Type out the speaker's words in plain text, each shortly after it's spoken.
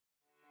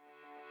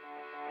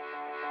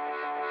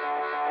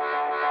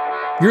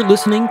You're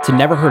listening to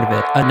Never Heard of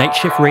It, a Night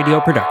Shift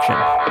Radio production.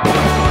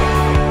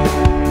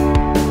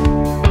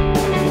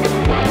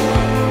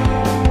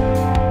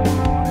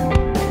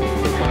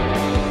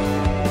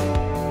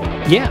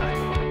 Yeah.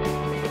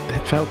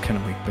 That felt kind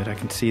of weak, but I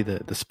can see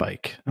the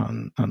spike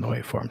on the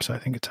waveform, so I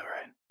think it's all right.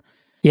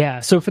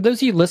 Yeah. So for those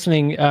of you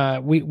listening,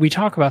 we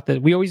talk about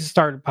that. We always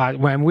start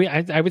when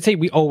I would say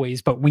we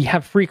always, but we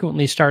have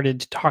frequently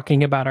started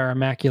talking about our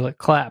immaculate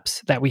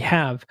claps that we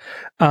have.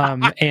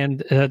 And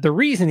the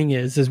reasoning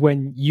is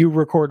when you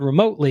record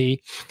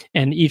remotely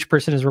and each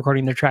person is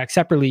recording their track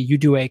separately, you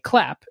do a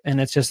clap, and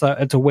it's just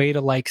it's a way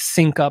to like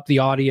sync up the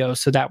audio.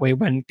 So that way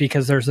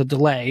because there's a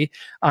delay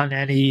on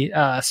any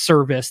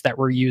service that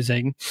we're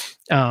using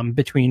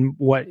between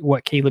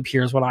what Caleb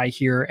hears, what I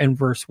hear, and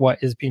versus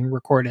what is being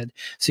recorded.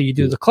 So you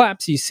do the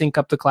claps, you sync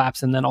up the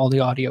claps, and then all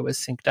the audio is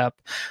synced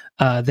up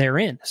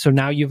therein. So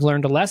now you've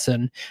learned a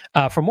lesson.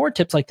 For more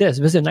tips like this,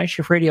 visit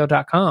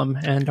nightshiftradio.com,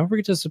 and don't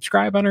forget to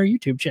subscribe on our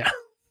YouTube channel.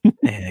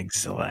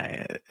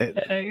 Excellent.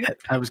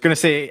 I was going to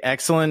say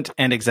excellent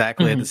and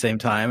exactly at the same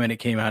time, and it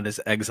came out as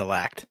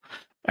exalact.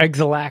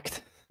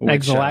 Exalact.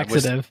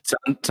 Exalaxative.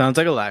 Sounds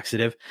like a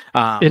laxative.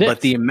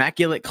 But the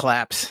Immaculate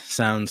Claps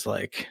sounds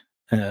like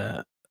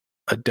a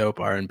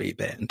dope R&B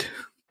band.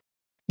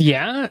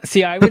 Yeah.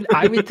 See, I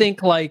would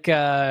think like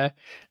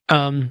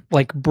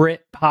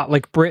Brit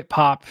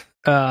pop,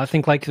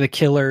 think like the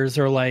Killers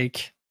or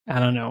like, I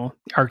don't know,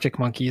 Arctic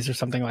Monkeys or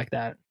something like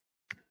that.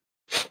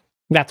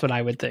 That's what I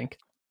would think.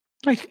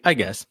 I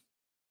guess.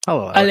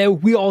 Hello,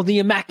 we are the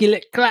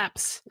Immaculate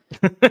Claps.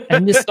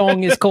 And this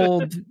song is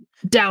called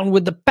Down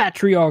with the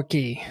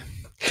Patriarchy.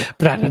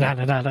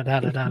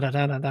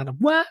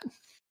 What?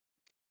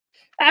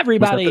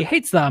 Everybody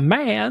hates the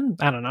man.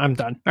 I don't know. I'm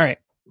done. All right.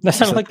 That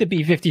sounded like the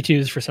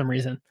B-52s for some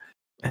reason.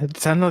 It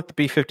sounded like the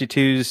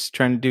B-52s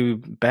trying to do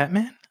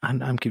Batman?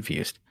 I'm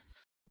confused.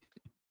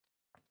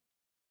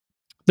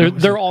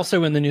 They're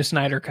also in the new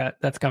Snyder Cut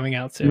that's coming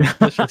out soon.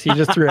 He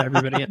just threw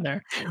everybody in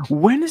there.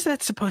 When is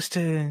that supposed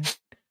to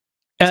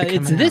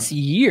it's this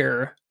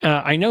year.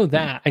 I know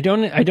that. I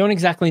don't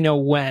exactly know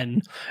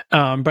when.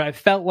 But I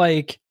felt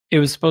like it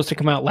was supposed to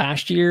come out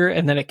last year,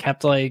 and then it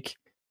kept like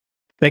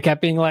they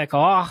kept being like,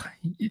 "Oh,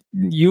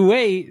 you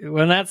wait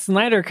when that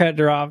Snyder Cut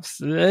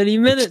drops any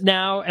minute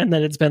now," and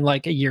then it's been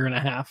like a year and a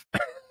half.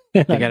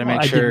 You got to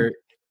make sure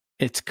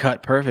it's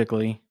cut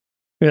perfectly.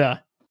 Yeah.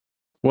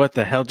 What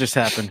the hell just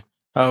happened?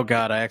 Oh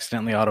God, I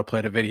accidentally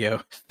autoplayed a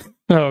video.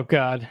 Oh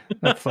God,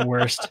 that's the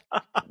worst.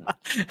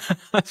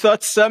 I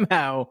thought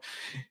somehow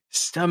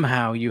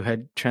you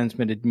had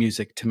transmitted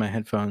music to my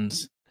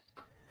headphones.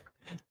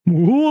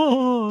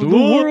 Whoa, the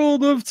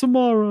world of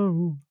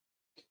tomorrow.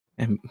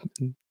 And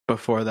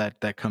before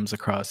that comes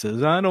across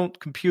as I don't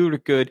computer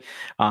good.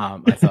 I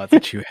thought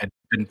that you had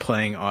been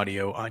playing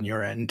audio on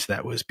your end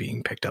that was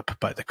being picked up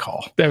by the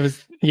call.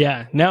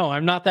 No,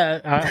 I'm not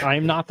that.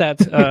 I'm not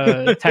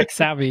that tech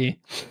savvy.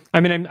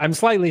 I mean, I'm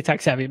slightly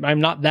tech savvy, but I'm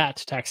not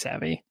that tech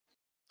savvy.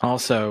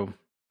 Also,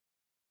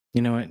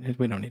 you know what?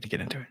 We don't need to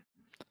get into it.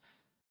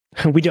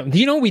 We don't. Do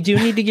you know what we do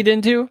need to get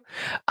into?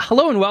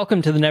 Hello and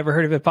welcome to the Never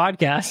Heard of It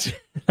podcast.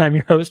 I'm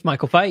your host,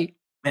 Michael Fight,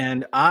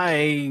 and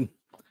I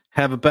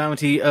have a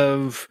bounty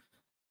of,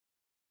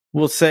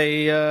 we'll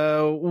say,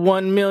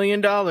 $1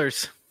 million.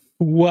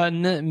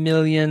 $1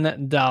 million.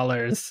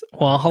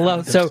 Well,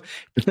 hello. So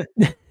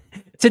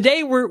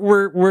today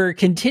we're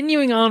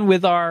continuing on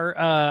with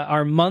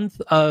our month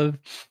of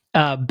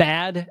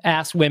bad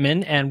ass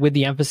women, and with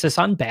the emphasis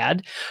on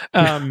bad.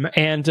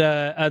 And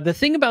the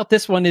thing about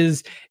this one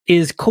is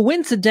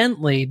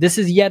coincidentally, this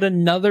is yet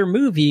another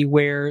movie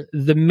where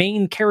the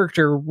main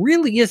character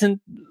really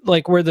isn't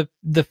like where the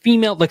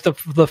female, like the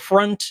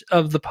front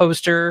of the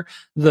poster,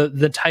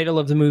 the title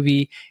of the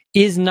movie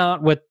is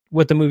not what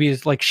the movie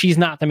is like. She's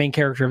not the main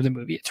character of the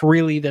movie. It's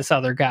really this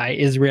other guy,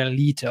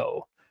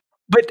 Israelito.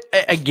 But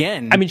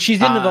again, I mean,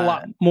 she's in it a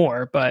lot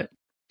more, but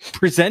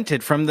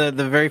presented from the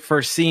very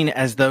first scene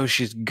as though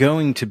she's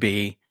going to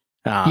be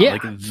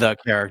like the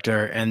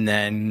character, and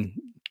then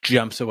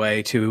jumps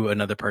away to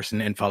another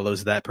person and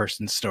follows that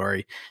person's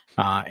story,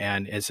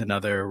 and is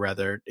another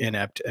rather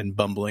inept and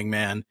bumbling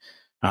man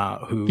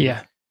who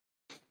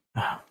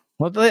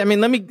well, I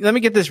mean, let me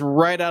get this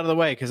right out of the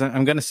way, because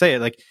I'm going to say it.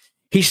 Like,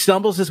 he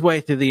stumbles his way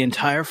through the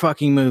entire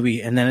fucking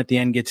movie, and then at the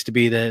end gets to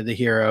be the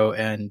hero,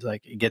 and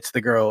like gets the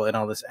girl and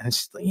all this, and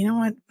it's just, you know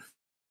what,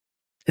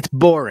 it's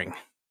boring.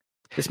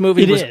 This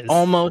movie was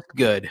almost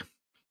good,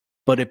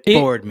 but it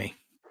bored me.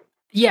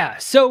 Yeah,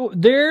 so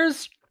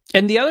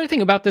and the other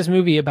thing about this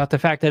movie, about the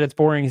fact that it's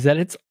boring, is that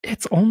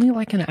it's only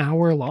like an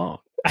hour long.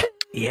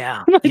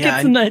 Yeah.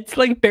 It's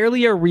like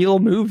barely a real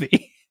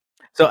movie.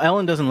 So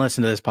Ellen doesn't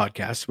listen to this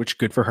podcast, which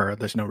good for her.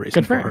 There's no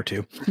reason for her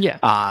to.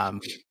 Yeah.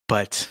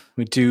 But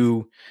we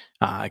do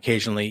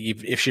occasionally,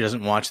 if she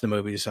doesn't watch the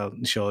movie, so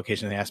she'll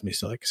occasionally ask me,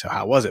 so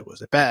how was it?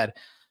 Was it bad?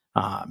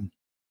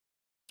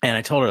 And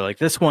I told her, like,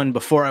 this one,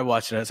 before I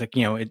watched it, I was like,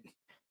 you know,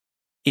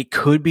 it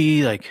could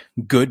be like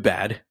good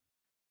bad.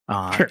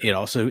 Sure.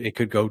 It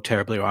could go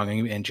terribly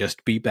wrong and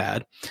just be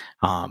bad.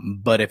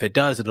 But if it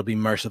does, it'll be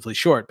mercifully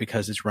short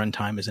because its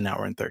runtime is 1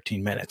 hour and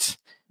 13 minutes.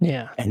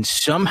 Yeah. And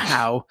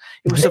somehow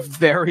it was a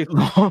very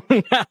long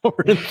hour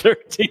and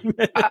 13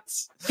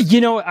 minutes.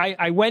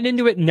 I went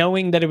into it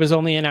knowing that it was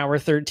only 1 hour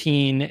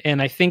 13.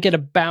 And I think at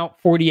about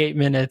 48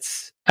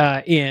 minutes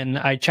in,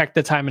 I checked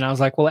the time and I was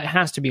like, well, it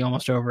has to be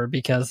almost over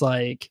because,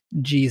 like,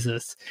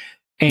 Jesus.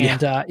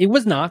 And it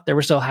was not. There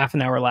was still half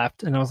an hour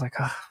left. And I was like,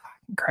 oh,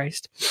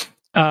 Christ.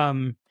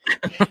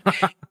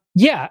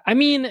 Yeah, I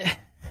mean,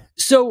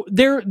 so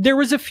there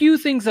was a few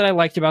things that I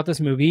liked about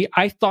this movie.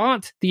 I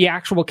thought the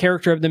actual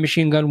character of the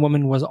machine gun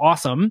woman was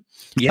awesome.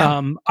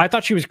 Yeah. I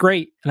thought she was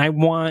great,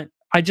 and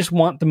I just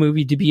want the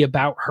movie to be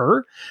about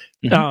her.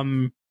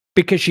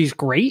 Because she's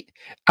great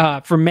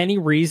for many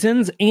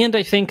reasons, and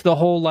I think the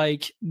whole,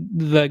 like,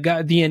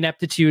 the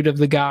ineptitude of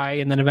the guy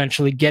and then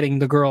eventually getting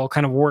the girl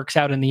kind of works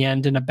out in the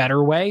end in a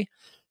better way,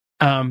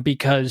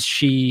 because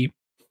she,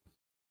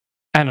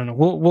 I don't know.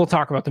 We'll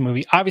talk about the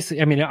movie.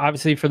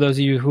 Obviously, for those of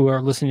you who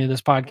are listening to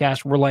this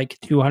podcast, we're like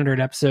 200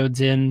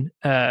 episodes in,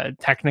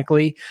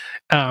 technically.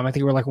 I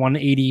think we're like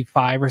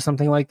 185 or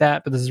something like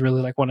that, but this is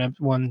really like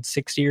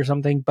 160 or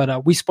something.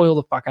 But we spoil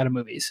the fuck out of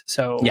movies,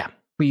 so yeah,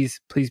 please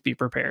be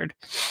prepared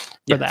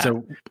for that.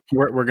 So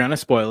we're gonna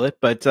spoil it,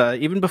 but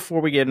even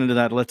before we get into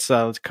that, let's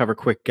cover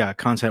quick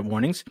content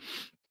warnings.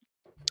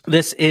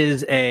 This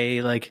is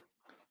a, like,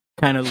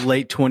 kind of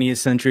late 20th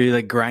century,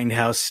 like,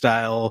 grindhouse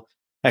style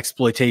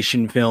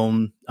exploitation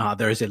film.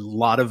 There's a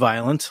lot of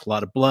violence, a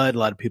lot of blood, a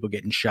lot of people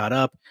getting shot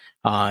up,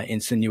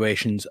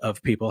 insinuations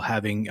of people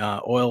having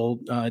oil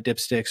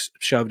dipsticks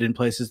shoved in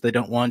places they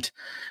don't want.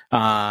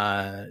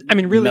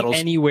 Really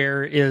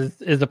anywhere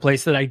is a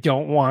place that I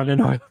don't want an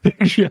oil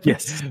picture.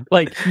 Yes.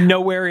 Like,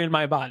 nowhere in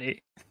my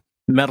body.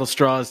 Metal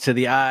straws to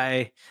the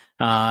eye,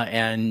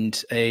 and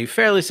a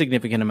fairly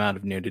significant amount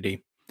of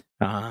nudity.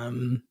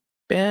 And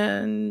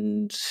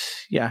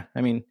yeah, I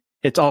mean,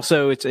 it's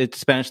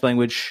Spanish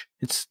language.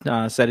 It's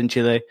set in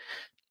Chile,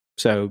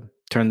 so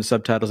turn the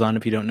subtitles on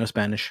if you don't know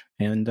Spanish,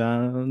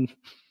 and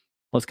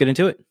let's get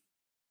into it.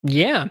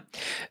 Yeah.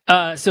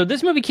 So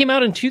this movie came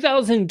out in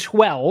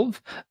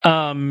 2012,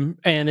 and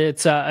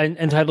it's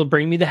entitled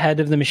 "Bring Me the Head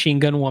of the Machine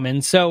Gun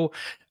Woman." So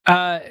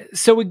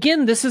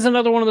again, this is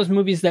another one of those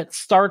movies that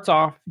starts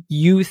off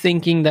you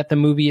thinking that the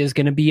movie is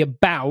going to be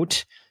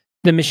about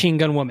the machine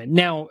gun woman.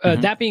 Now,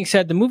 that being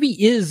said, the movie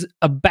is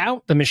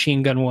about the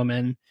machine gun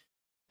woman,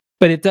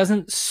 but it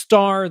doesn't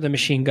star the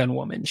machine gun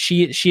woman.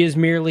 She is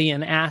merely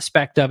an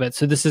aspect of it.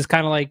 So this is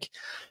kind of like,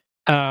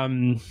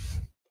 I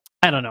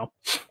don't know.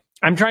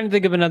 I'm trying to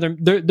think of another.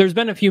 There's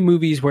been a few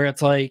movies where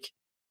it's like,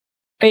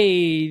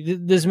 hey,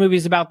 this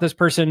movie's about this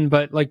person,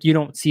 but, like, you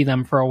don't see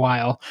them for a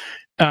while.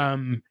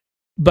 So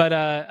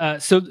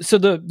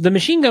the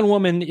machine gun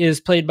woman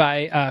is played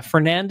by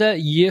Fernanda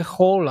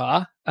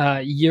Yerola.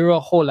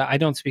 I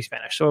don't speak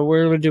Spanish, so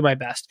we're going to do my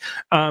best.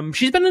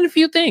 She's been in a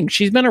few things.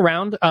 She's been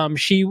around.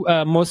 She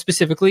most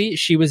specifically,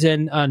 she was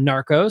in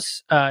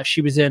Narcos.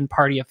 She was in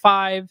Party of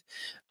Five.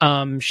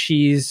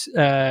 She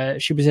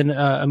was in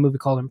a movie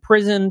called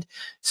Imprisoned.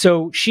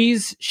 So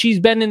she's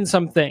been in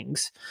some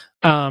things,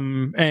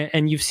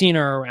 and you've seen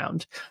her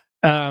around.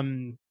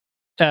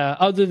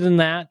 Other than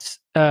that,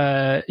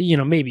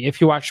 maybe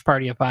if you watched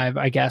Party of Five,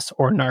 I guess,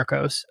 or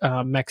Narcos,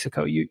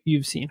 Mexico,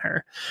 you've seen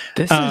her.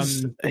 This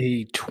is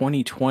a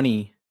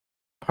 2020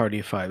 Party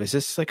of Five. Is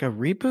this like a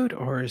reboot,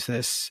 or is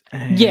this?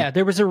 Yeah,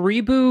 there was a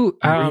reboot.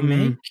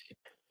 Remake?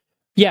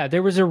 Yeah,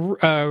 there was a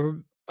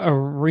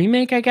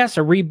remake, I guess,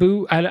 a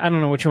reboot. I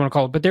don't know what you want to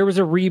call it, but there was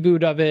a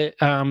reboot of it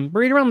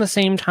right around the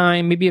same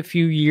time, maybe a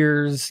few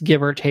years,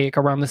 give or take,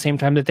 around the same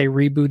time that they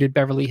rebooted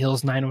Beverly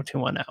Hills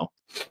 90210.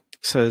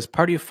 Says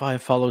Party of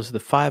Five follows the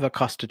 5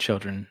 Acosta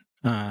children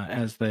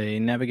as they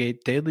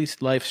navigate daily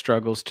life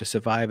struggles to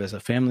survive as a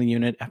family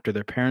unit after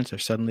their parents are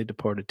suddenly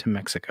deported to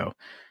Mexico.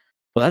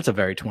 Well, that's a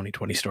very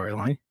 2020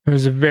 storyline. It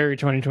was a very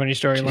 2020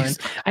 storyline.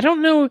 I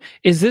don't know.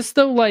 Is this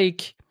though,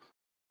 like,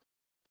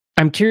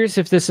 I'm curious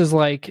if this is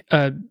like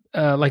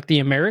the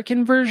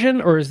American version,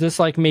 or is this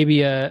like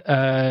maybe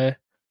like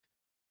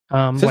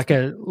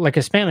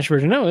a Spanish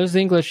version? No, it was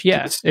the English.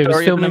 Yeah, it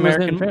was filmed in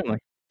American family.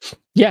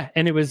 Yeah,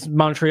 and it was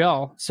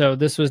Montreal, so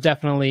this was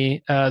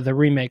definitely the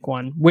remake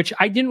one, which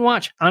I didn't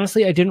watch.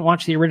 Honestly, I didn't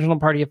watch the original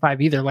Party of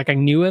Five either. Like, I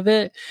knew of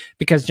it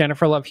because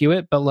Jennifer Love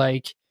Hewitt, but,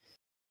 like,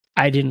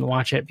 I didn't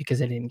watch it because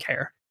I didn't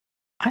care.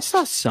 I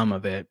saw some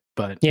of it,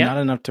 but not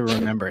enough to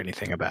remember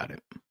anything about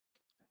it.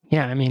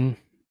 Yeah, I mean,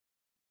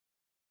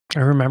 I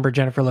remember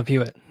Jennifer Love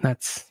Hewitt.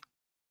 That's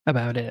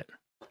about it.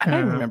 I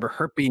don't remember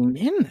her being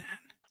in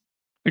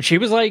that. She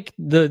was like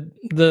the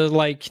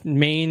like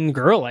main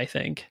girl, I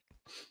think.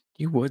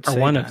 You would say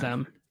one that. of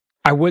them.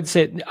 I would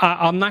say.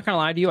 I'm not gonna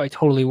lie to you. I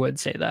totally would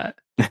say that.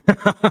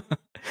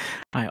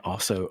 I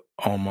also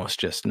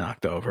almost just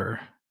knocked over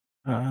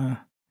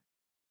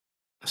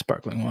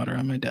sparkling water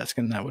on my desk,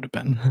 and that would have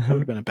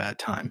been a bad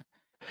time.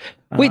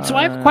 Wait, so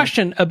I have a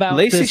question about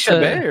Lacey this.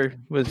 Chabert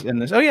was in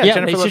this. Oh yeah,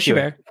 Jennifer Love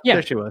Hewitt. Yeah,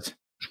 there she was.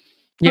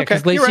 Yeah,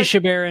 because Lacey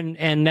Chabert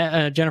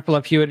and Jennifer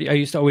Love Hewitt, I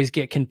used to always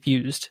get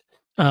confused.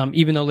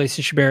 Even though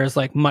Lacey Chabert is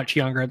like much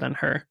younger than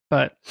her,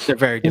 but they're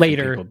very different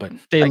people. But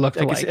they looked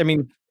alike. I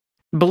mean,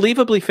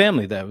 believably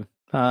family though.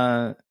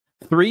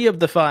 3 of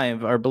the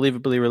 5 are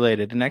believably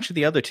related, and actually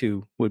the other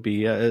 2 would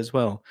be as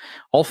well.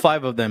 All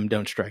 5 of them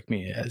don't strike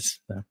me as.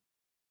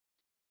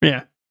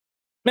 Yeah.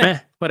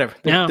 Whatever.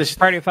 No,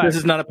 Party of 5. This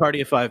is not a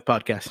Party of 5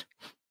 podcast.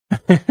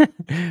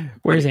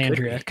 Where's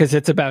Andrea? Because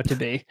it's about to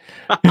be.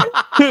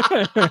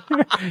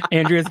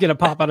 Andrea's gonna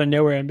pop out of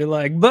nowhere and be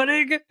like,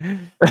 "Buddy,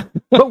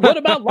 but what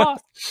about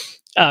Lost?"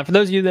 For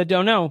those of you that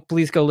don't know,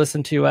 please go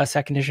listen to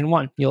Second Edition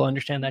 1. You'll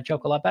understand that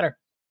joke a lot better.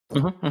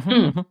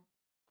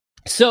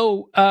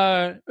 So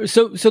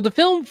the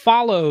film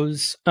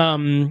follows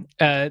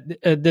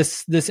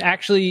this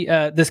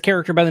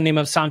character by the name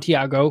of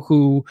Santiago,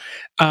 who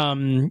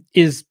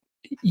is,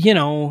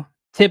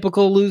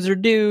 typical loser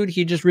dude.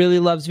 He just really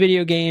loves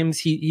video games.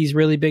 He's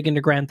really big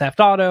into Grand Theft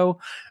Auto,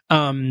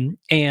 and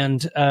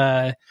he's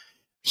a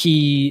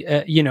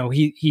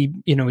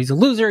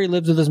loser. He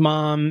lives with his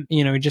mom.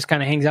 He just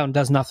kind of hangs out and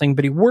does nothing.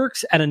 But he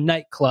works at a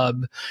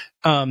nightclub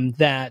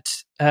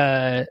that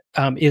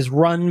is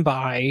run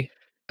by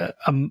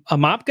a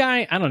mob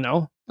guy. I don't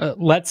know.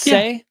 Let's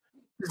say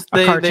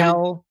a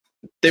cartel.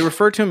 They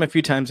refer to him a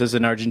few times as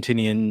an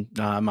Argentinian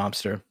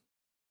mobster.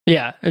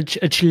 Yeah, a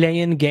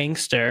Chilean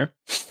gangster.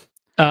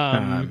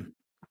 Yeah.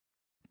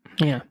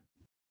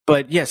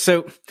 But yeah,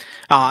 so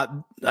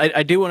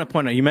I do want to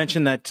point out, you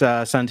mentioned that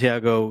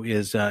Santiago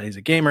is he's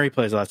a gamer. He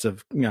plays lots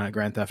of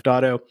Grand Theft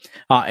Auto,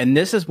 and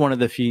this is one of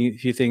the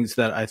few things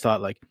that I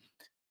thought like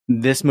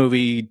this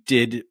movie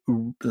did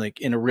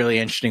like in a really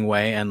interesting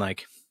way, and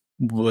like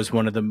was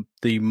one of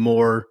the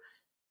more,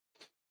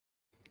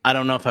 I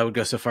don't know if I would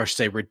go so far as to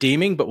say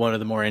redeeming, but one of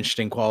the more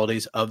interesting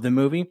qualities of the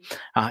movie,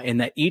 in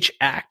that each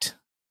act,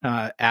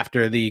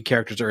 after the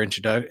characters are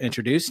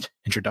introduced,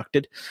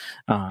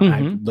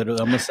 I literally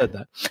almost said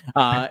that.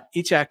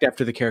 Each act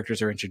after the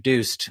characters are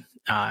introduced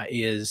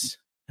is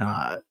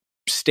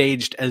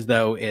staged as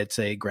though it's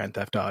a Grand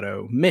Theft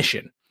Auto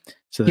mission.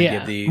 So they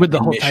give the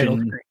whole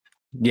title.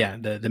 Yeah,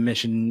 the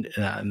mission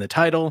and the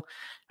title,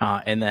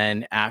 and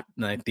then at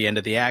like the end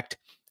of the act,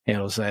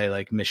 it'll say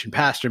like mission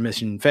passed or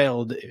mission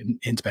failed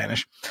in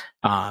Spanish.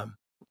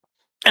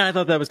 And I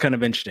thought that was kind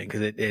of interesting because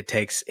it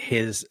takes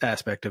his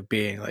aspect of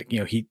being like,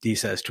 he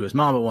says to his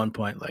mom at one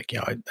point, like,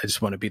 I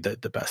just want to be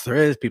the best there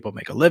is. People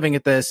make a living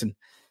at this. And,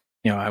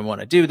 I want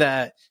to do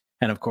that.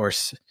 And of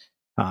course,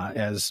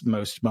 as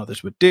most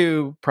mothers would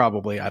do,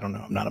 probably, I don't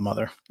know, I'm not a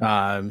mother.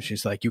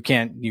 She's like, you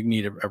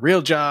need a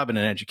real job and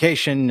an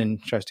education,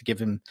 and tries to give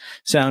him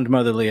sound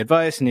motherly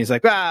advice. And he's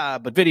like,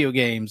 but video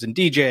games and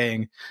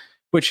DJing,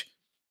 which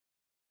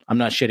I'm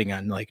not shitting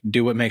on, like,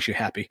 do what makes you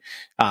happy.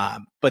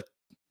 But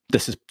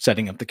this is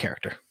setting up the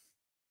character.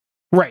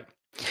 Right.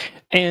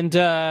 And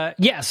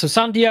so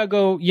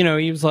Santiago,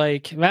 he was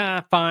like,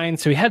 fine.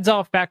 So he heads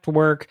off back to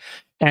work,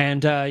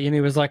 and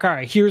he was like, all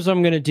right, here's what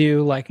I'm going to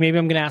do. Like, maybe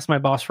I'm going to ask my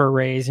boss for a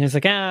raise. And he's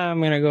like, I'm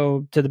going to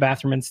go to the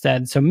bathroom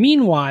instead. So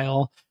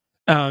meanwhile,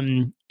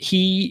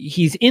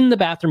 he's in the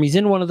bathroom, he's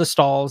in one of the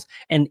stalls,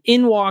 and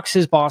in walks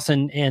his boss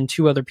and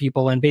 2 other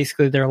people, and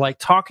basically they're like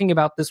talking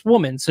about this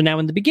woman. So now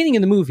in the beginning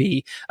of the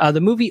movie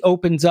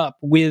opens up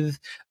with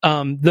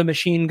the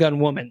machine gun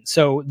woman.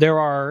 So there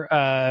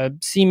are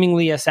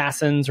seemingly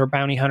assassins or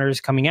bounty hunters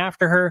coming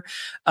after her,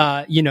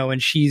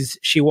 and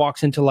she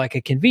walks into like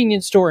a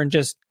convenience store and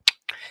just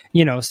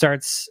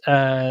starts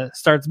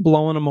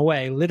blowing them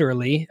away,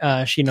 literally.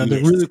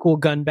 The really cool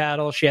gun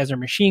battle. She has her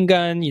machine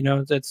gun,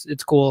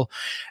 it's cool.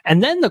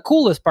 And then the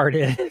coolest part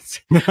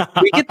is we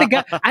get the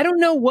guy. I don't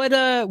know what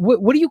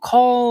do you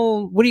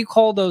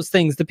call those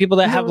things? The people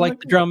that have like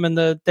the drum and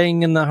the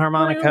thing and the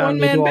harmonica.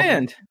 One-man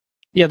band.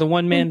 Yeah, the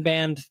one-man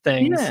band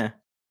things. Yeah.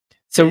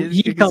 So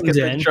he comes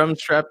in, the drum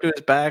strapped to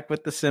his back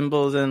with the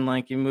cymbals, and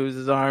like he moves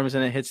his arms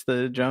and it hits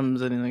the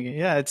drums, and like,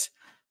 yeah, it's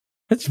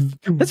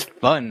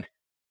fun.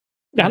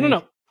 I don't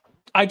know.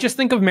 I just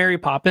think of Mary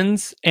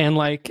Poppins and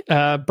like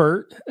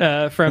Bert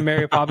from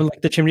Mary Poppins,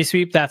 like the chimney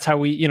sweep. That's how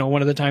we,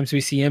 one of the times we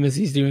see him is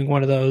he's doing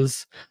one of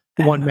those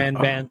one-man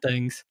band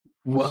things.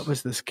 What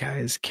was this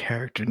guy's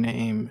character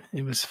name?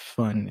 It was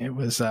fun. It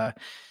was El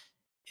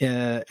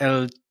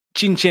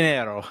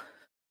Cincinero.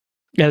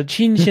 El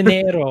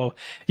Cincinero.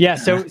 Yeah.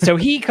 So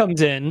he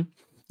comes in,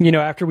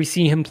 after we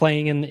see him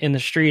playing in the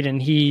street,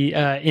 and he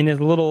in his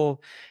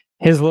little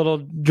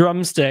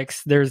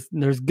drumsticks, there's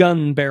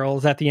gun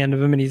barrels at the end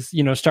of him, and he's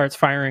starts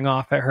firing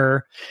off at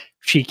her.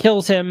 She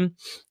kills him,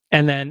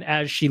 and then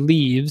as she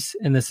leaves,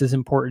 and this is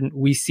important,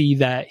 we see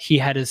that he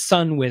had his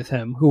son with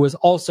him, who was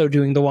also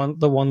doing the one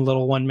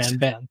little one-man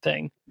band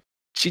thing.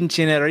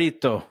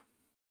 Cincinerito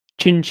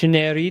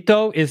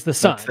is the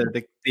son.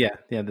 The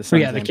son.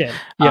 Yeah, the kid.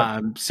 Yeah.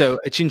 So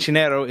a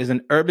cincinero is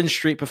an urban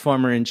street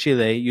performer in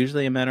Chile,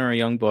 usually a man or a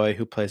young boy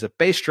who plays a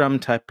bass drum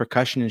type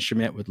percussion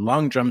instrument with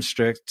long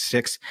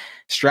drumsticks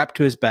strapped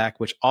to his back,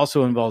 which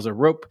also involves a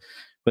rope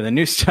with a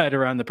noose tied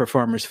around the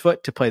performer's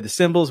foot to play the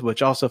cymbals,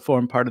 which also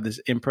form part of this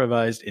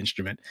improvised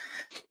instrument.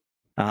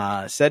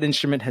 Said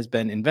instrument has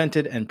been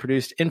invented and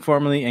produced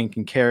informally and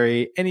can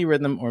carry any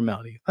rhythm or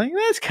melody. Like,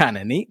 that's kind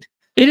of neat.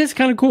 It is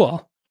kind of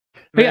cool.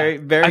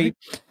 Very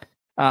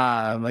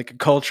like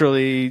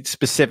culturally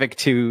specific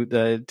to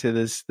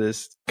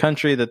this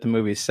country that the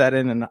movie's set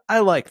in, and I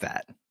like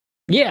that.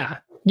 Yeah,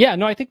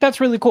 no, I think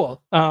that's really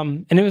cool.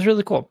 And it was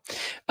really cool.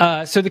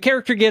 So the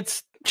character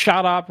gets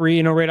shot up,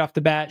 right off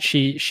the bat.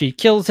 She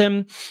kills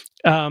him,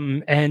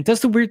 and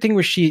does the weird thing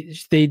where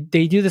they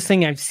do this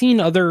thing. I've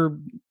seen other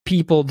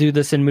people do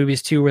this in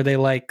movies too, where they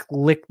like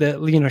lick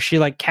the, she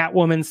like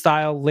Catwoman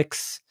style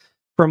licks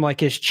from like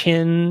his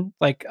chin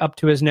like up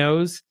to his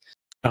nose.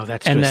 Oh,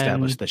 that's to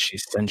establish that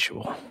she's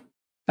sensual.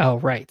 Oh,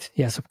 right.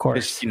 Yes, of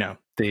course. Just,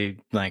 the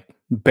like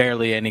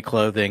barely any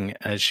clothing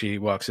as she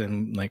walks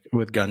in, like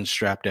with guns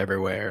strapped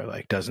everywhere,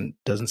 like doesn't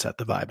set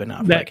the vibe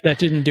enough. That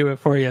didn't do it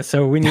for you,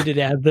 so we needed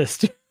to add this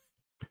to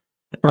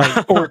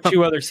right, or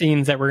two other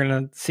scenes that we're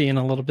gonna see in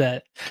a little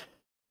bit.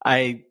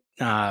 Where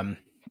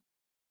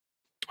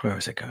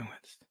was I going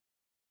with?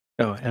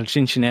 Oh, El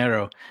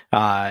Cincinero,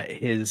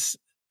 his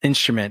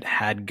instrument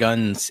had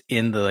guns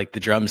in the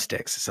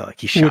drumsticks, so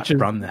like he shot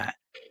from that.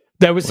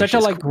 That was such a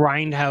cool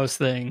grindhouse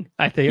thing.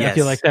 I think. Yes. I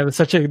feel like it was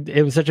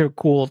such a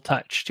cool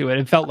touch to it.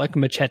 It felt like a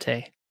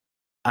machete.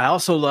 I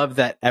also love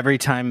that every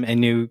time a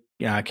new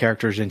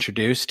character is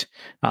introduced,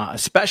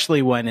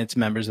 especially when it's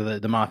members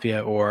of the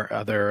mafia or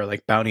other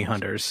like bounty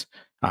hunters,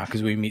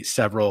 because we meet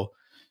several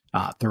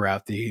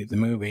throughout the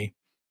movie.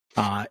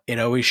 It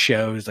always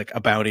shows like a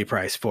bounty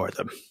price for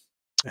them,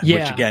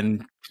 which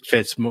again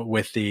fits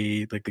with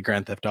the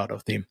Grand Theft Auto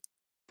theme.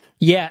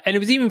 Yeah, and it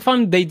was even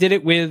fun. They did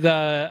it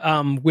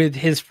with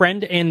his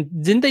friend,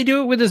 and didn't they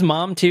do it with his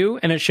mom too?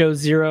 And it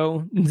shows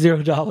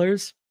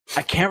 $0.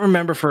 I can't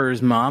remember for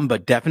his mom,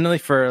 but definitely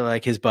for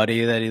like his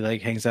buddy that he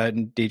like hangs out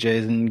and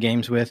DJs and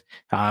games with.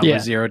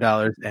 Was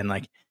 $0, and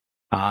like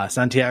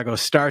Santiago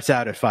starts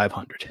out at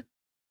 500.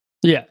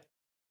 Yeah,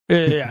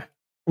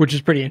 which is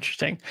pretty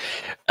interesting.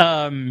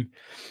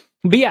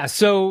 But yeah,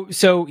 so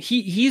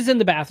he's in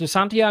the bathroom.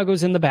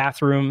 Santiago's in the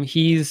bathroom.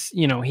 He's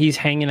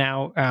hanging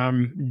out,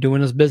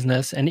 doing his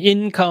business, and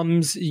in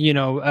comes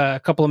a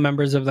couple of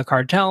members of the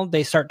cartel.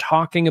 They start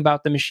talking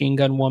about the machine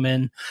gun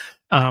woman,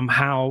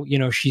 how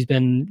she's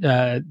been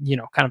kind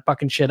of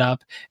fucking shit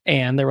up,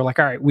 and they were like,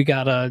 all right, we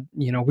gotta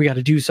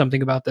do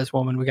something about this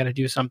woman. We gotta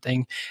do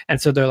something,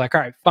 and so they're like,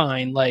 all right,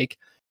 fine, like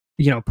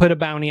put a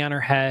bounty on her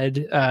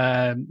head,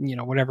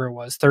 whatever it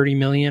was, 30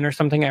 million or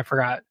something. I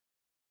forgot.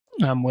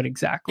 What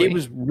exactly? It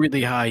was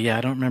really high. Yeah,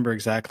 I don't remember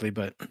exactly,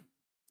 but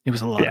it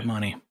was a lot of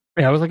money.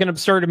 Yeah, it was like an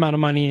absurd amount of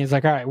money. He's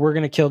like, all right, we're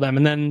gonna kill them,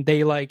 and then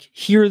they like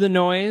hear the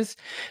noise,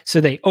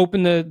 so they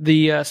open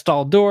the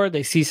stall door.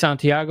 They see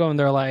Santiago, and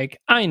they're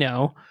like, I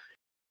know,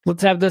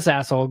 let's have this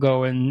asshole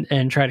go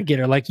and try to get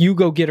her. Like, you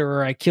go get her,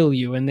 or I kill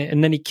you. And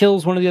then he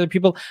kills one of the other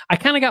people. I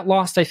kind of got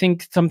lost. I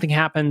think something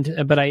happened,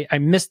 but I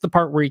missed the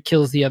part where he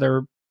kills the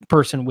other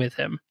person with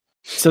him.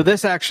 So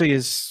this actually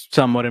is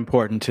somewhat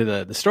important to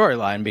the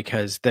storyline,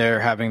 because they're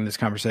having this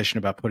conversation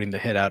about putting the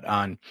hit out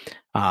on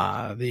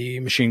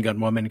the machine gun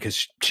woman,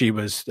 because she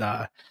was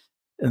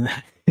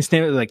his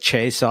name was like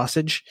Che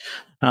Sausage.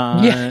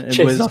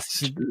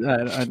 Sausage.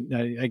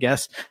 I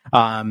guess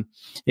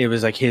it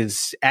was like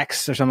his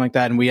ex or something like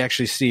that, and we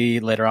actually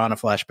see later on a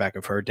flashback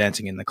of her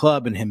dancing in the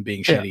club and him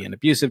being shitty and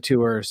abusive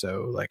to her.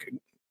 So like,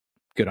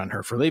 good on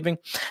her for leaving.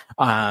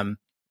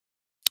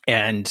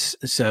 And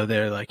so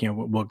they're like,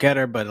 we'll get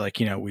her, but like,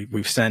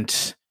 we've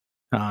sent,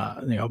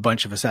 a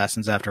bunch of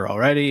assassins after her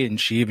already,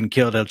 and she even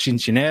killed El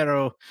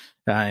Cincinero.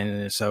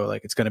 And so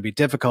like, it's going to be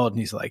difficult. And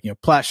he's like,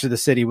 plaster the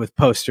city with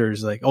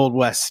posters, like Old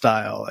West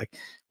style, like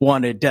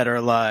wanted dead or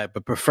alive,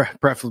 but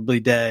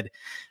preferably dead.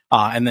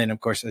 And then of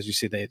course, as you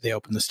see, they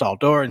open the stall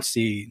door and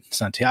see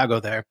Santiago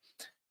there.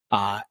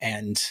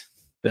 And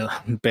they're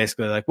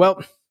basically like,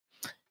 well,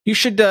 you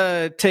should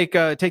take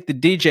the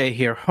DJ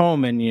here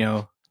home and,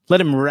 let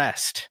him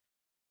rest.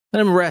 Let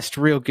him rest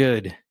real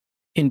good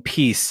in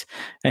peace.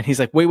 And he's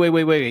like,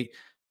 wait.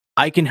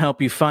 I can help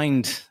you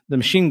find the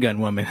machine gun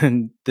woman.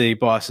 And the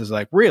boss is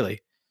like,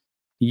 really?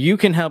 You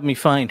can help me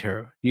find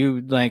her?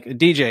 You like a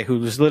DJ who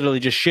was literally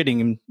just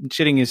shitting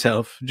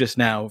himself just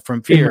now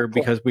from fear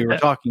because we were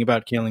talking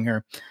about killing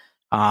her.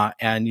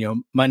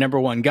 And, my number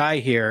one guy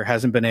here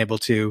hasn't been able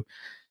to.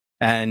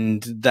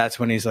 And that's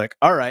when he's like,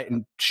 all right,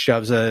 and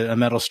shoves a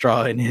metal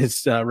straw in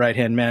his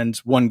right-hand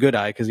man's one good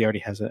eye, because he already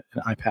has an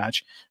eye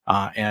patch,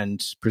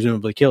 and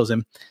presumably kills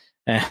him.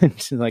 And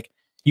he's like,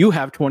 you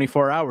have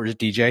 24 hours,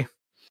 DJ.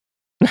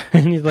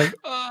 And he's like,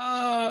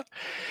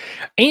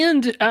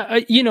 And,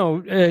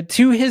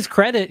 to his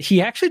credit,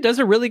 he actually does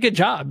a really good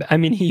job. I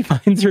mean, he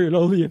finds her in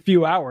only a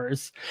few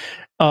hours,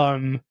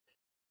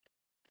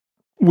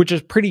 which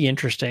is pretty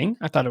interesting.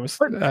 I thought it was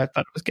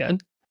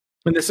good.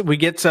 When we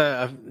get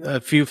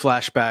a few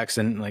flashbacks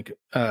and like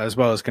as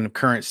well as kind of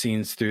current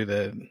scenes throughout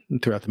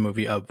the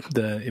movie of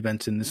the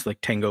events in this like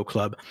tango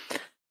club,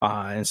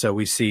 and so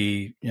we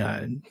see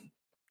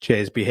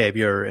Che's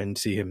behavior and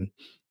see him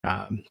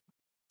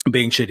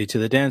being shitty to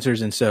the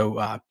dancers, and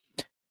so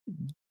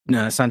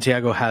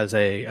Santiago has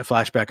a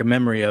flashback, a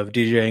memory of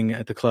DJing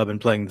at the club and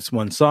playing this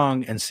one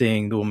song and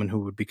seeing the woman who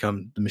would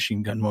become the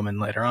machine gun woman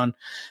later on,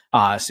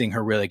 seeing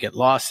her really get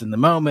lost in the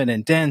moment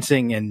and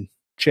dancing, and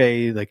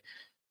Che like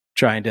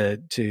trying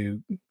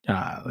to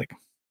like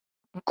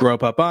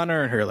grope up on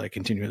her, and her like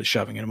continually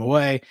shoving him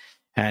away.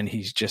 And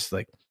he's just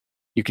like,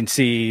 you can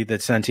see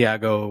that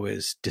Santiago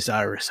is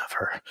desirous of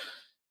her.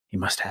 He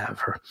must have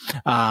her.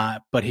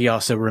 But he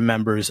also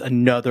remembers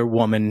another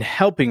woman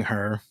helping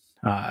her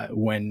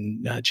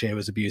when Che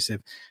was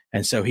abusive.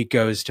 And so he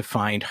goes to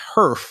find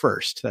her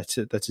first. That's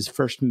it. That's his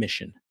first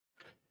mission.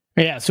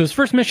 Yeah. So his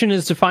first mission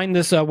is to find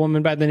this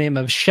woman by the name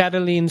of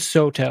Chilean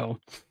Soto.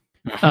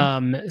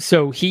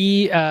 So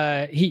he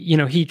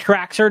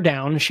tracks her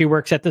down. She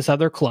works at this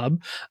other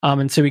club.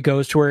 And so he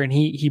goes to her and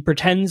he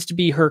pretends to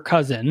be her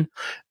cousin,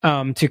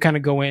 to kind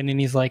of go in, and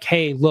he's like,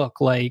 hey,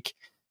 look, like,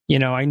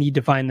 I need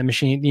to find the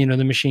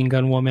machine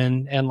gun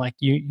woman, and like,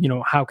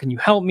 how can you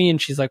help me? And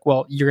she's like,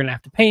 well, you're going to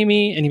have to pay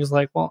me. And he was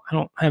like, well, I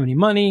don't have any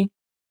money.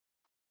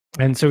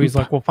 And so he's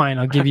like, well, fine,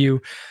 I'll give you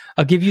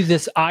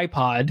this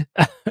iPod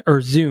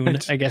or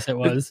Zune, I guess it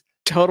was.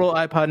 Total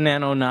iPod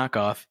Nano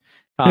knockoff.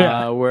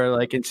 Where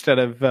like instead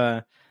of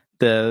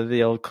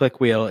the old click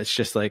wheel, it's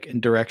just like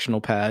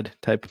directional pad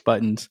type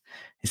buttons.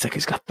 He's like,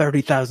 it's got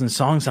 30,000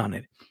 songs on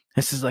it.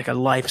 This is like a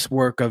life's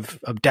work of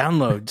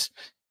downloads,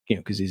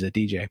 because he's a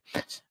DJ.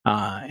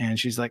 And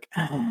she's like,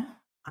 I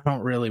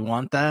don't really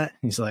want that.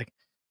 He's like,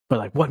 but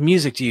like, what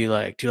music do you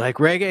like? Do you like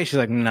reggae? She's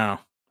like, no,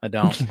 I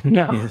don't.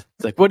 No. He's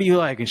like, what do you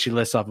like? And she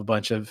lists off a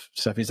bunch of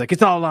stuff. He's like,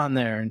 it's all on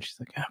there. And she's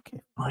like,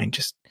 okay, fine,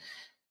 just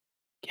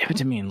give it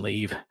to me and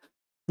leave.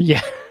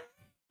 Yeah.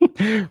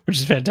 Which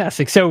is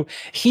fantastic. So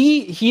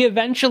he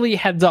eventually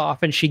heads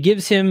off, and she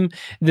gives him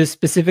this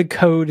specific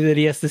code that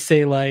he has to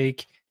say,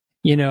 like,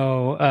 I'm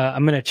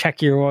going to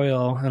check your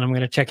oil, and I'm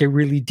going to check it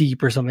really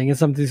deep or something. It's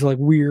something like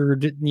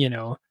weird,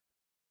 thing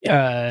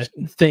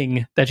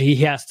that he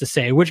has to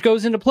say, which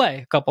goes into play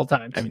a couple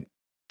times. I mean,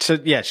 so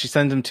yeah, she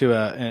sends him to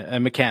a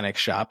mechanic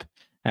shop,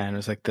 and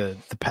it's like the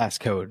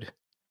passcode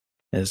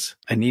is,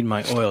 I need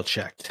my oil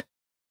checked,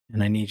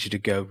 and I need you to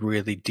go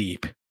really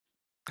deep.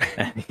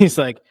 And he's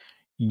like,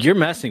 you're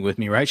messing with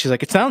me, right? She's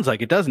like, it sounds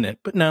like it, doesn't it?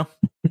 But no.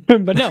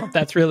 But no,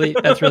 that's really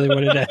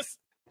what it is.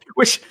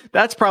 Which,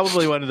 that's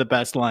probably one of the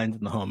best lines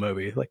in the whole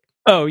movie. Like,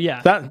 oh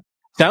yeah, that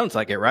sounds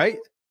like it, right?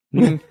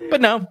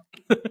 But no.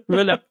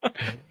 But no.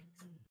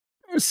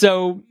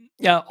 So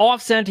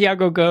off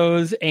Santiago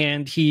goes,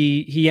 and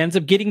he ends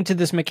up getting to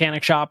this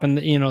mechanic shop, and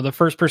the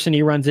first person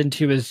he runs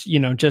into is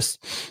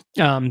just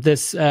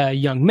this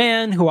young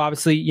man who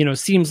obviously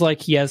seems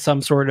like he has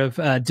some sort of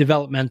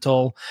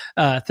developmental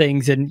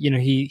things, and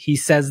he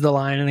says the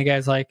line, and the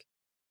guy's like,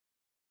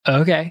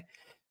 okay.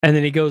 And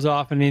then he goes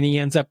off, and then he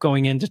ends up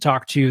going in to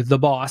talk to the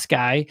boss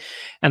guy.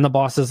 And the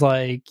boss is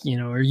like,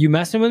 are you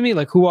messing with me?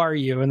 Like, who are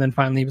you? And then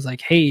finally he was like,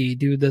 hey,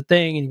 do the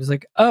thing. And he was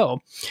like, oh.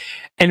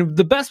 And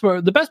the best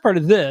part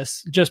of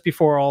this, just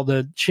before all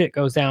the shit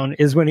goes down,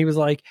 is when he was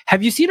like,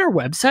 have you seen our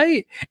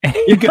website? And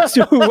he goes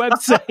to a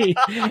website,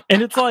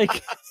 and it's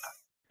like,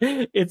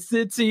 it's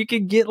so you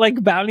can get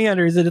like bounty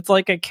hunters, and it's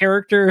like a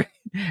character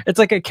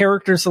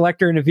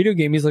selector in a video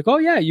game. He's like, oh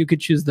yeah, you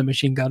could choose the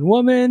machine gun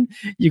woman,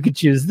 you could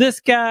choose this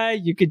guy,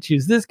 you could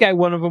choose this guy.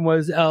 One of them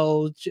was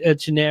El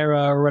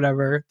Chinera or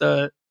whatever.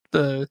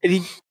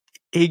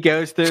 He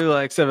goes through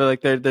like some of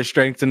like their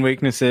strengths and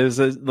weaknesses,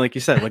 like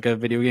you said, like a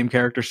video game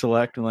character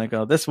select, and like,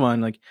 oh, this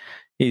one, like,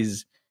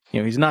 he's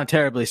he's not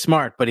terribly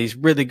smart, but he's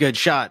really good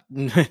shot.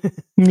 Yeah,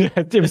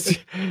 it was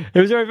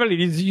very funny.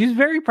 He's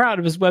very proud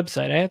of his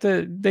website.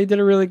 They did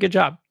a really good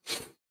job.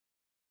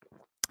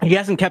 He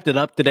hasn't kept it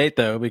up to date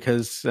though,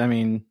 because I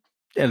mean,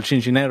 El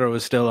Chinchonero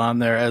was still on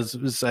there, as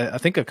was I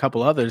think a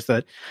couple others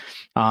that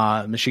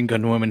Machine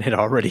Gun Woman had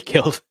already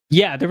killed.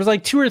 Yeah, there was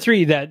like 2 or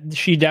 3 that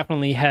she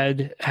definitely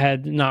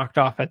had knocked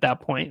off at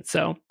that point.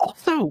 So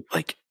also,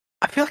 like,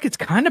 I feel like it's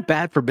kind of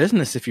bad for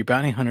business if your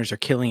bounty hunters are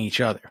killing each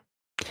other.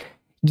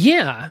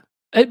 Yeah,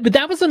 but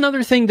that was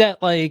another thing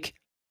that, like,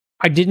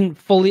 I didn't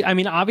fully. I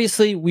mean,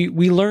 obviously,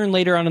 we learn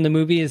later on in the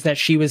movie is that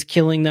she was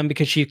killing them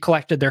because she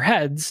collected their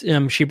heads.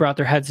 She brought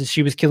their heads, and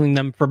she was killing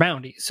them for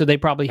bounties. So they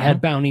probably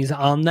had bounties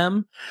on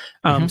them.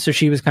 So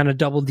she was kind of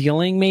double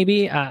dealing.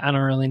 Maybe I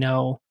don't really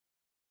know.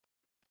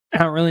 I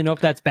don't really know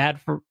if that's bad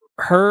for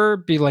her.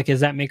 Be like, does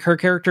that make her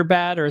character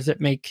bad, or does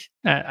it make?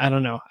 I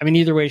don't know. I mean,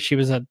 either way, she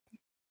was a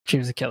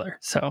killer.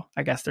 So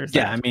I guess there's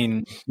that. I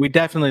mean, we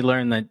definitely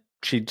learned that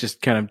she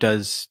just kind of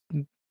does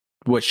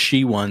what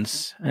she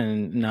wants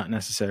and not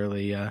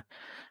necessarily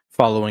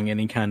following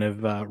any kind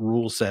of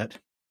rule set.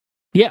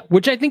 Yeah,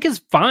 which I think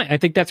is fine. I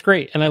think that's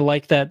great, and I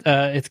like that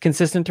it's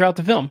consistent throughout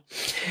the film.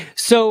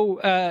 So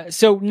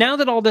now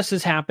that all this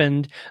has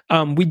happened,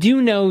 we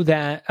do know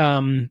that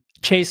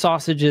Che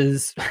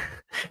Sausage's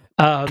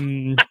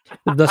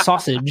the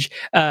sausage,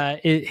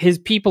 his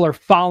people are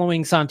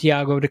following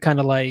Santiago to kind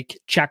of like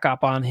check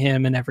up on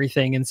him and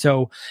everything. And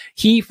so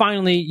he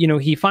finally,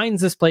 he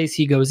finds this place,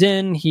 he goes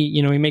in,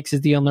 he makes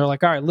his deal, and they're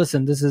like, all right,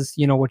 listen, this is,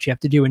 what you have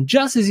to do. And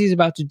just as he's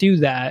about to do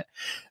that,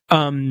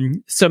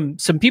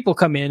 some people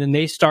come in and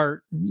they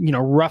start,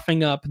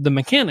 roughing up the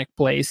mechanic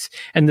place.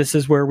 And this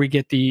is where we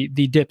get the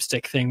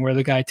dipstick thing, where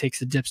the guy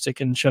takes a dipstick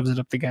and shoves it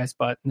up the guy's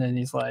butt. And then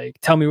he's like,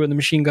 tell me where the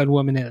machine gun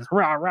woman is.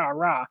 Rah, rah,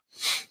 rah.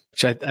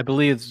 Which I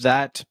believe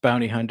that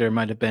bounty hunter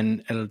might have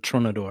been El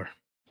Tronador.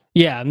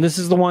 Yeah, and this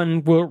is the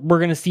one we're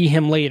going to see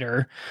him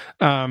later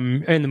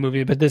in the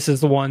movie, but this is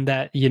the one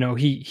that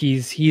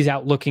he's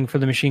out looking for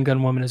the machine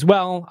gun woman as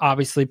well.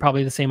 Obviously,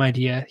 probably the same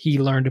idea. He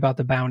learned about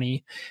the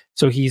bounty,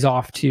 so he's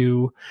off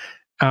to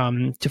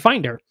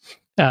find her.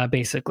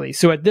 Basically.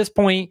 So at this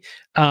point,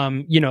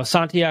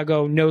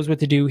 Santiago knows what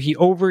to do. He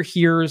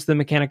overhears the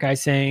mechanic guy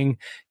saying,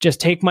 just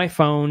take my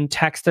phone,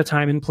 text the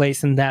time and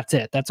place, and that's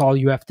it. That's all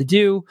you have to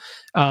do.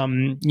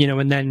 And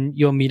then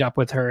you'll meet up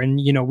with her. And,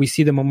 we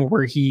see the moment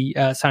where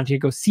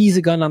Santiago sees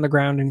a gun on the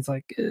ground and he's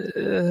like,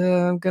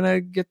 I'm going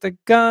to get the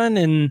gun.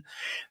 And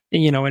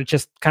it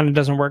just kind of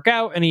doesn't work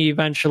out. And he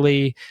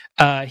eventually,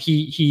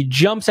 he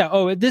jumps out.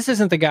 Oh, this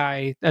isn't the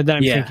guy that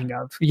I'm thinking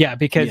of. Yeah,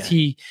 because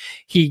he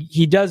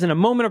does, in a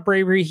moment of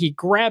bravery, he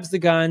grabs the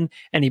gun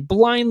and he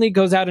blindly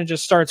goes out and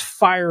just starts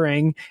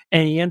firing.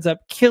 And he ends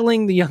up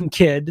killing the young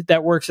kid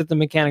that works at the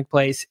mechanic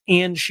place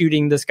and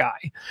shooting this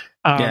guy.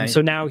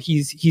 So now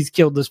he's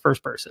killed this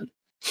first person.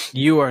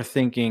 You are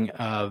thinking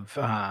of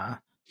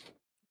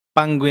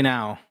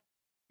Panguinao.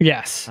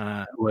 Yes,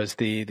 was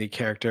the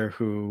character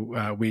who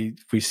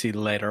we see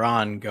later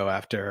on go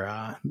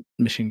after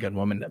Machine Gun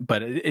Woman,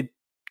 but it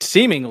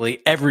seemingly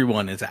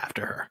everyone is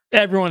after her.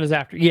 Everyone is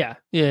after, yeah,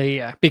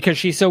 because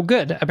she's so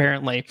good.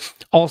 Apparently,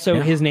 also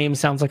his name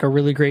sounds like a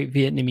really great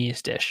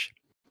Vietnamese dish.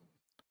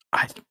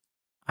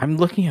 I'm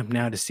looking up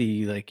now to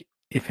see like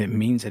if it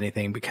means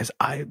anything, because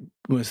I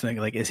was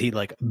thinking like, is he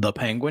like the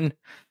penguin?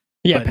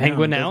 Yeah, but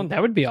Penguin now,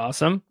 that would be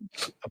awesome.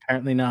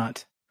 Apparently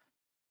not.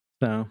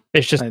 So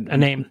it's just a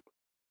name.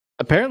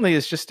 Apparently,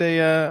 it's just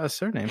a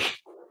surname.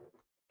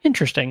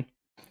 Interesting.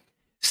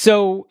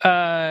 So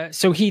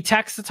he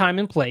texts the time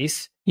and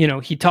place.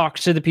 He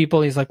talks to the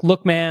people. He's like,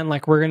 "Look, man,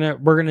 like we're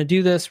gonna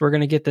do this. We're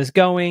gonna get this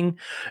going."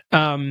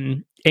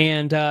 So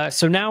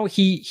now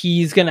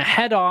he's gonna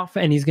head off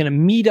and he's gonna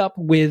meet up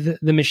with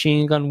the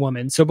machine gun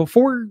woman. So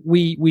before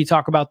we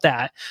talk about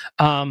that,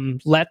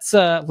 let's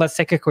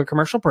take a quick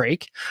commercial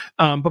break.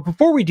 But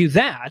before we do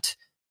that,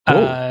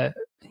 I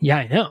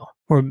know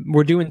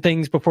we're doing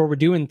things before we're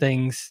doing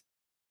things.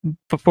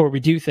 Before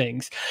we do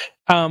things,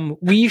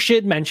 we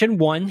should mention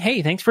one.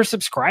 Hey, thanks for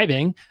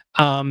subscribing.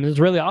 It was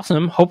really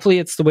awesome. Hopefully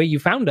it's the way you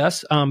found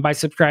us. By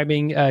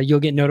subscribing, you'll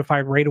get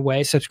notified right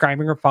away.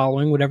 Subscribing or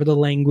following, whatever the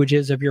language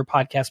is of your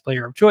podcast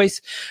player of choice.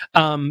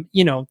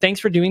 Thanks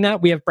for doing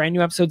that. We have brand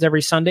new episodes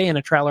every Sunday and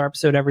a trailer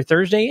episode every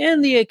Thursday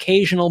and the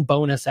occasional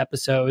bonus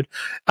episode.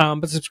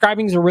 But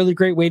subscribing is a really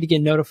great way to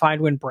get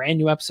notified when brand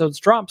new episodes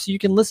drop, so you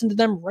can listen to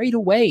them right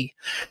away.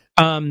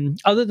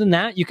 Other than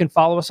that, you can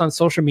follow us on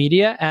social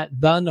media at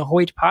the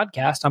Nahoit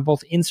Podcast on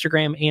both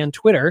Instagram and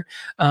Twitter.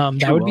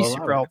 That would be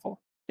super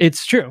helpful.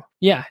 It's true.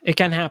 Yeah, it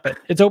can happen.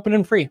 It's open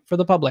and free for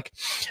the public.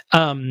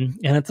 And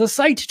it's a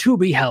sight to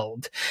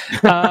behold.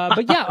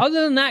 But yeah,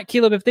 other than that,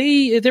 Caleb,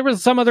 if there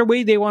was some other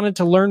way they wanted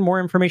to learn more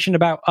information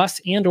about us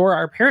and or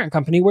our parent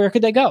company, where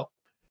could they go?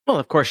 Well,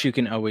 of course, you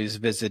can always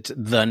visit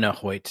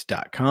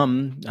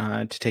thenahoit.com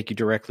to take you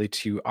directly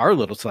to our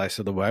little slice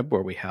of the web,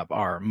 where we have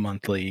our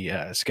monthly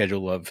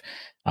schedule of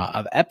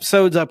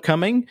episodes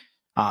upcoming,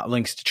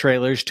 links to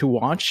trailers to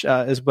watch,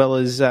 as well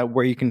as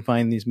where you can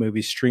find these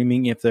movies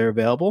streaming if they're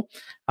available,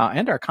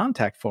 and our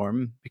contact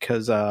form,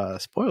 because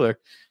spoiler,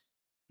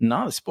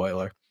 not a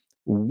spoiler,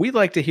 we'd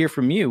like to hear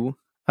from you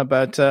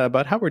about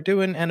how we're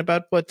doing and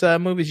about what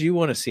movies you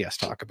want to see us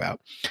talk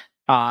about.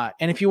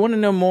 And if you want to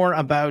know more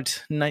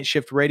about Night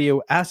Shift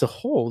Radio as a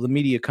whole, the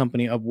media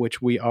company of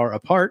which we are a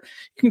part,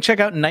 you can check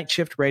out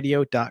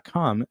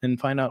nightshiftradio.com and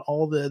find out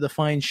all the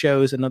fine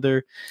shows and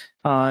other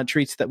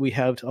treats that we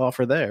have to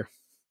offer there.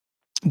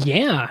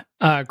 Yeah,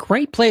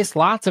 great place.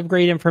 Lots of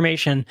great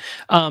information.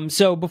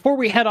 So before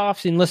we head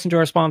off and listen to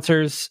our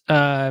sponsors,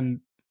 no,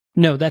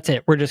 that's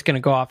it. We're just going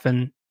to go off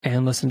and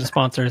listen to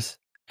sponsors,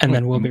 and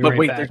then we'll be right back. But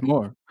wait, there's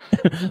more.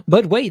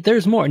 But wait,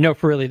 there's more. No,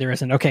 for really, there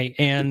isn't. Okay,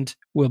 and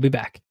we'll be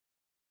back.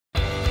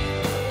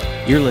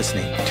 You're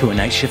listening to a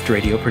Night Shift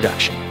Radio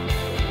production.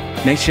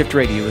 Night Shift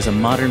Radio is a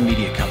modern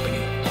media company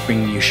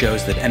bringing you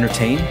shows that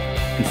entertain,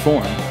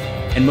 inform,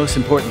 and most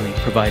importantly,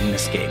 provide an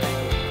escape.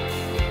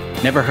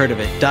 Never heard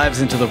of it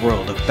dives into the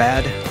world of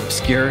bad,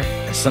 obscure,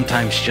 and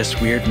sometimes just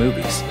weird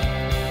movies.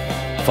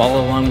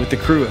 Follow along with the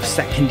crew of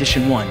Set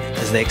Condition 1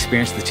 as they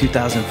experience the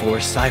 2004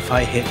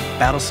 sci-fi hit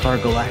Battlestar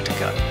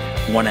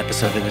Galactica, one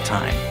episode at a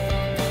time.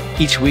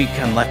 Each week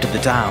on Left of the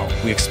Dial,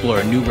 we explore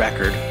a new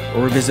record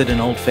or revisit an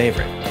old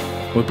favorite.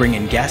 We'll bring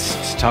in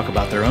guests to talk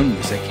about their own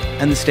music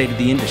and the state of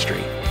the industry.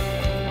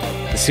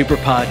 The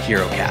Superpod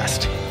Hero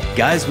Cast,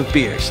 guys with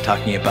beers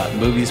talking about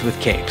movies with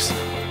capes.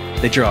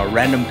 They draw a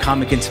random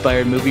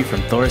comic-inspired movie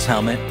from Thor's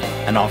helmet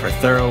and offer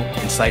thorough,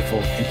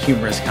 insightful, and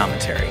humorous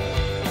commentary.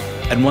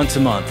 And once a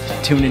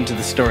month, tune into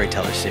the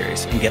Storyteller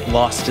series and get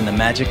lost in the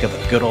magic of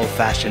a good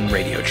old-fashioned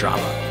radio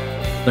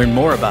drama. Learn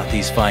more about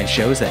these fine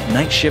shows at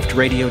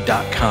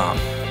nightshiftradio.com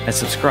and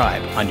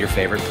subscribe on your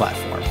favorite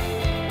platform.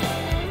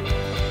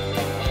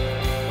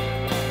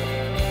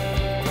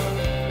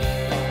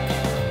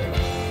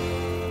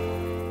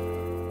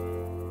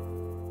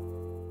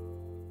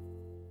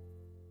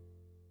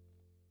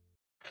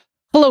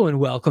 Hello and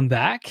welcome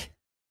back.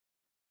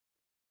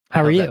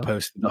 How are you? That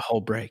post the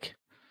whole break.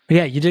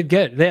 Yeah, you did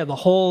good. Yeah, the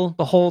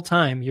whole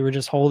time you were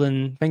just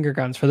holding finger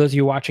guns. For those of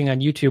you watching on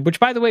YouTube,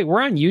 which by the way,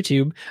 we're on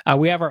YouTube.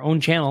 We have our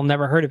own channel.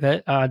 Never heard of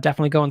it.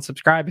 Definitely go and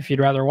subscribe if you'd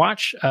rather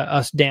watch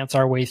us dance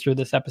our way through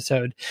this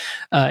episode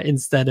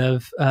instead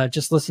of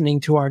just listening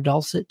to our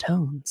dulcet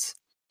tones.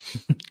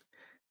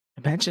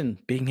 Imagine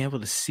being able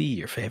to see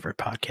your favorite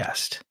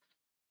podcast.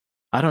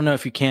 I don't know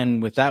if you can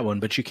with that one,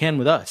 but you can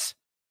with us.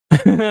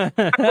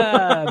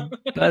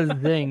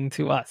 Buzzing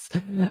to us.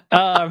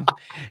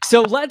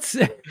 So let's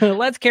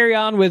carry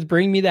on with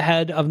Bring Me the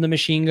Head of the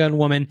Machine Gun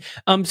Woman.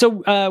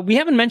 So we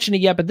haven't mentioned it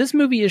yet, but this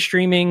movie is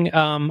streaming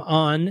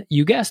on,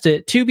 you guessed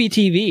it, Tubi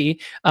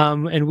TV.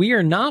 And we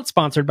are not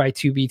sponsored by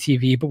Tubi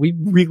TV, but we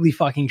really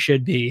fucking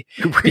should be.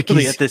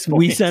 Really, at this point,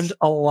 we send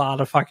a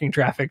lot of fucking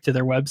traffic to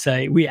their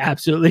website. We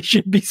absolutely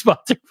should be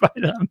sponsored by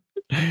them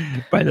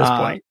by this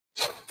point.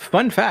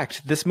 Fun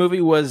fact: this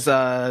movie was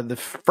the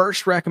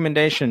first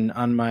recommendation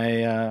on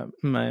my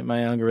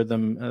my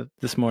algorithm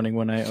this morning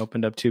when I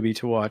opened up Tubi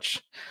to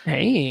watch.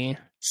 Hey,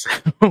 so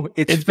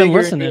it's been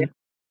listening.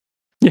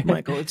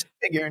 Michael, it's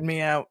figuring me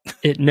out.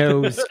 It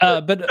knows.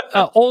 But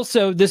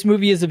also, this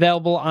movie is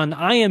available on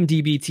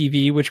IMDb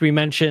TV, which we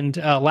mentioned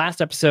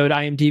last episode.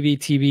 IMDb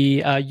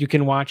TV, you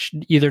can watch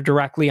either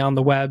directly on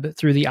the web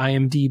through the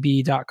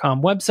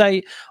imdb.com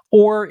website,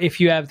 or if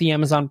you have the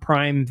Amazon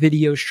Prime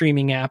video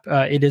streaming app,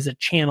 it is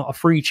a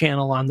free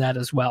channel on that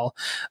as well.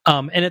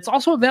 And it's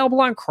also available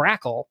on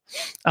Crackle.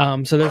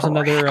 So there's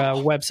another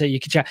website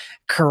you can check,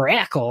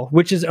 Crackle,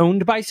 which is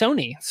owned by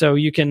Sony. So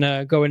you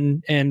can go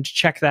and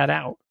check that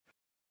out.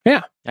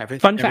 Yeah.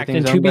 Fun fact,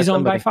 and Tubi's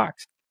owned by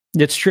Fox.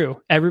 It's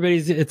true.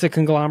 It's a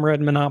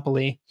conglomerate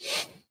monopoly.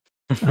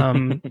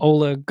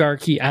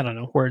 Oligarchy, I don't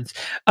know words.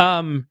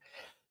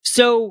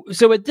 So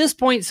at this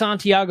point,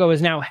 Santiago is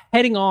now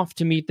heading off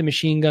to meet the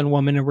Machine Gun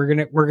Woman, and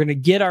we're gonna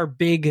get our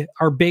big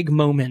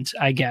moment,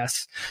 I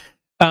guess.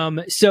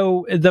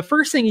 So the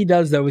first thing he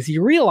does though is he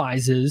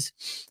realizes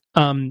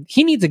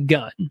he needs a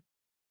gun.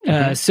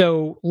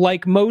 So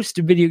like most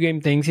video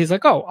game things, he's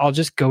like, oh, I'll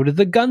just go to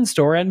the gun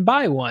store and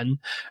buy one.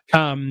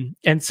 And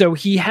so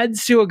he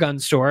heads to a gun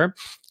store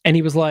and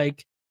he was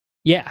like,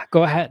 yeah,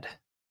 go ahead.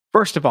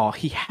 First of all,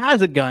 he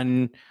has a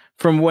gun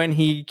from when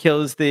he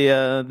kills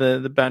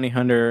the bounty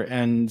hunter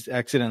and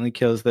accidentally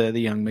kills the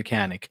young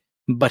mechanic,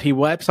 but he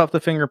wipes off the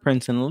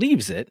fingerprints and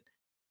leaves it.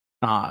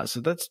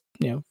 So that's,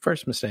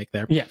 first mistake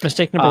there. Yeah.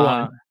 Mistake number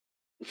one.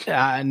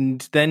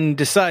 And then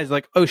decides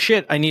like, oh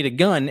shit, I need a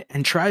gun,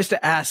 and tries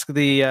to ask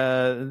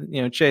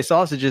the Chase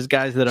Sausages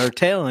guys that are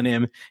tailing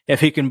him if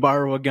he can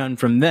borrow a gun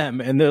from them,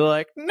 and they're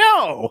like,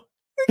 no,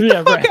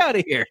 get the fuck out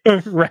of here.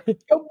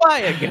 Right, go buy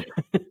a gun.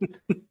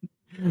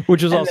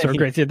 Which is also a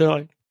great thing. They're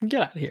like,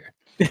 get out of here.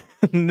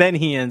 And then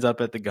he ends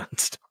up at the gun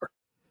store.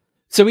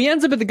 So he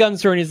ends up at the gun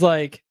store and he's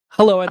like,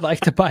 hello, I'd like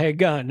to buy a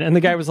gun. And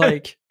the guy was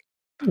like,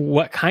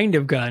 what kind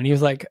of gun? He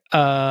was like,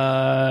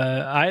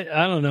 I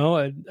don't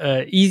know,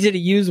 a easy to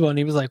use one.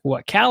 He was like,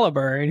 what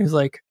caliber? And he was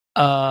like,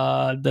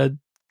 the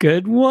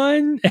good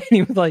one. And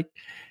he was like,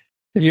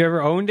 have you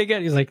ever owned a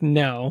gun? He's like,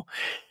 no.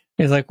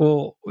 He's like,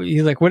 well,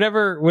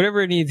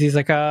 whatever it needs. He's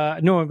like,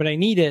 no, but I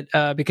need it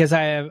because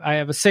I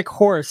have a sick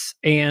horse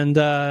and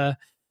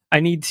I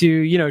need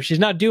to, she's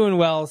not doing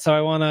well, so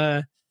I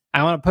wanna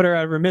put her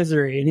out of her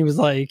misery. And he was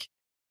like,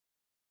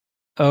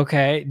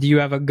 okay, do you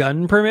have a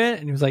gun permit?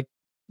 And he was like,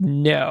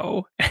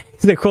 no.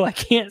 He's like, well, I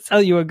can't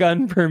sell you a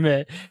gun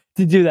permit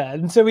to do that.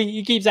 And so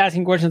he keeps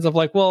asking questions of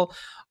like, well,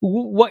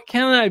 what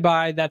can I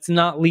buy that's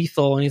not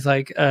lethal? And he's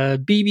like, a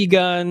BB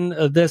gun,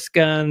 a this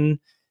gun,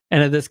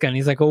 and a this gun.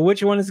 He's like, well,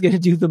 which one is going to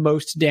do the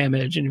most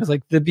damage? And he was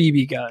like, the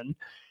BB gun.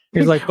 He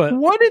was like, but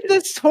what did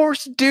this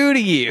horse do to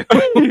you?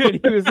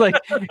 he's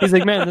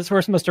like, man, this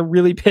horse must have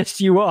really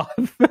pissed you off.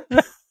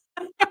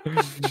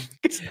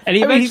 And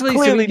he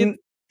eventually,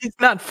 he's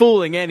not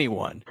fooling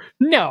anyone.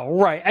 No,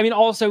 right. I mean,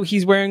 also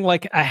he's wearing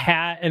like a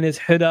hat and his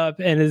hood up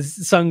and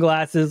his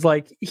sunglasses.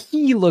 Like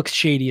he looks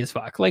shady as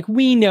fuck. Like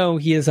we know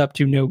he is up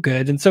to no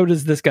good, and so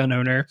does this gun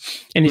owner.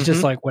 And he's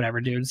just like,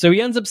 whatever, dude. So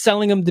he ends up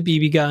selling him the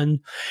BB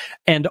gun,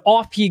 and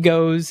off he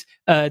goes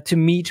to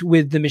meet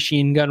with the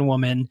Machine Gun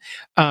Woman.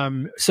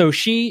 So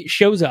she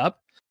shows up.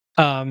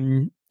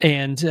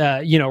 And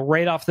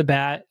right off the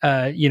bat,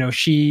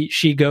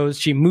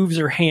 she moves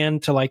her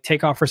hand to like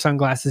take off her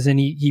sunglasses, and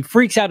he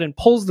freaks out and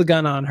pulls the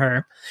gun on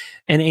her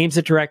and aims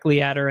it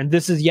directly at her. And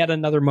this is yet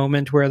another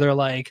moment where they're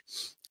like,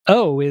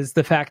 is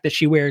the fact that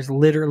she wears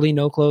literally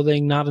no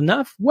clothing, not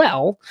enough.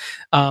 Well,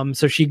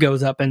 so she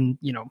goes up and,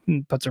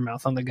 puts her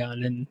mouth on the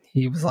gun, and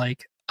he was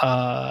like,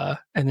 and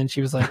then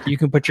she was like, you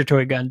can put your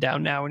toy gun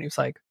down now. And he was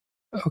like,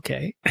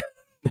 okay.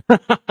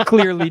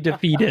 Clearly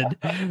defeated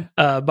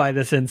by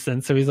this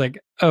instance. So he's like,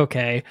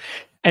 okay.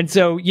 And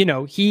so,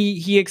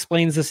 he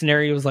explains the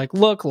scenario. He was like,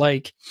 look,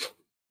 like,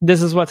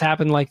 this is what's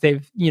happened. Like,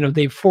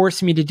 they've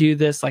forced me to do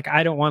this. Like,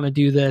 I don't want to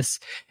do this.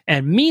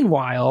 And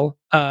meanwhile,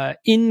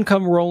 in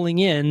come rolling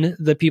in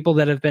the people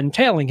that have been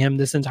tailing him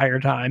this entire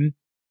time.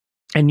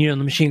 And, the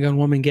machine gun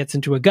woman gets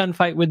into a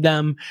gunfight with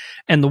them.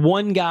 And the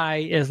one guy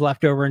is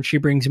left over, and she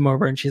brings him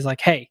over, and she's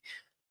like, hey,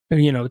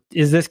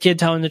 is this kid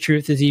telling the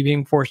truth? Is he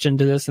being forced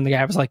into this? And the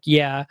guy was like,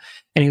 yeah.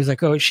 And he was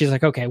like, oh, she's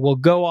like, okay, well,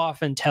 go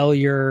off and tell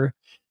your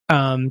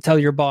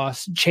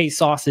boss, Chase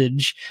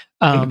Sausage,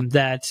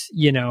 that,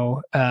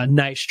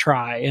 nice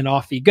try. And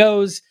off he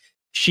goes.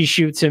 She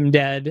shoots him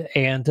dead,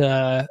 and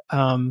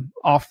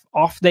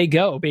off they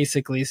go,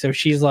 basically. So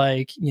she's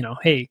like,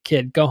 hey,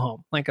 kid, go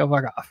home. Like, go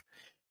fuck off.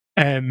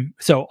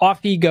 So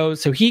off he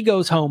goes. So he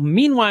goes home.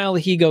 Meanwhile,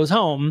 he goes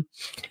home,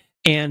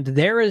 and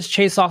there is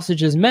Chase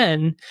Sausage's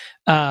men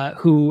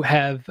who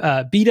have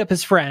beat up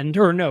his friend,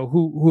 or no,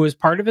 who is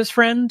part of his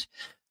friend.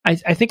 I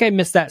think I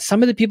missed that.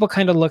 Some of the people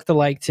kind of looked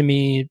alike to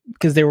me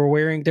because they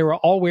were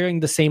all wearing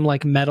the same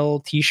like metal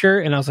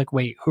T-shirt, and I was like,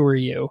 wait, who are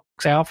you?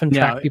 Because I often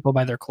track people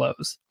by their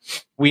clothes.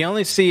 We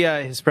only see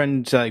his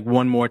friend like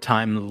one more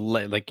time,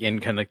 like in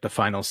kind of like the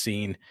final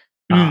scene.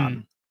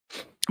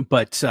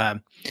 But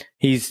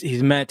he's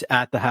met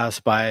at the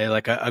house by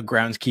like a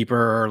groundskeeper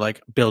or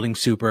like building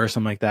super or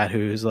something like that,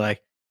 who's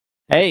like,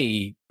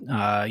 hey,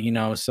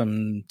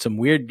 some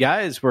weird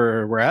guys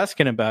were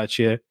asking about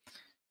you,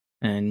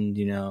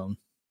 and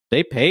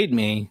they paid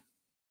me.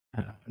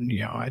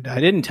 I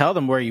didn't tell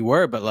them where you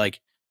were, but like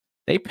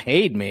they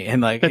paid me,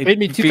 and like they paid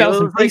me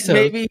 2,000 pesos. Like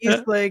maybe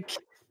he's like,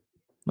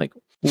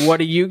 what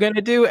are you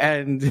gonna do?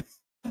 And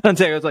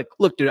Santiago was like,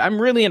 look, dude,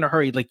 I'm really in a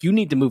hurry. Like, you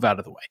need to move out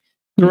of the way.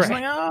 He's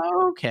like,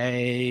 oh,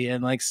 okay,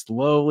 and like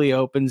slowly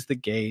opens the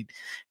gate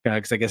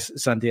because I guess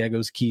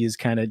Santiago's key is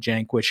kind of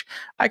jank, which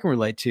I can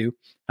relate to.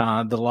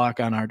 The lock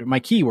on my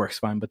key works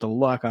fine, but the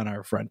lock on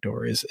our front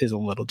door is a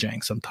little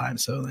jank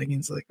sometimes. So like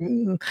he's like,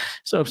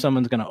 so if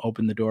someone's gonna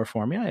open the door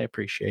for me, I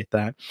appreciate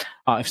that.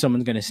 If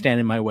someone's gonna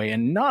stand in my way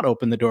and not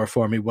open the door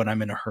for me when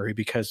I'm in a hurry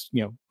because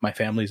my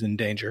family's in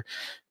danger,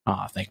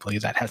 thankfully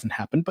that hasn't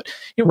happened. But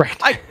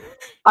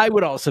I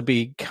would also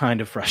be kind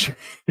of frustrated.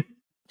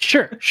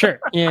 Sure.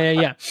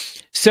 Yeah.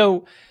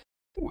 So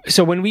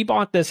when we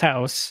bought this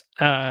house,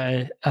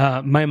 my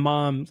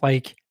mom,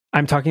 like,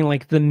 I'm talking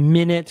like the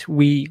minute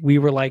we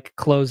were like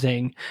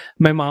closing,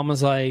 my mom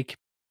was like,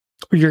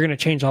 you're going to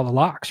change all the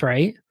locks,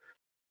 right?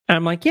 And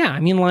I'm like, yeah, I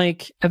mean,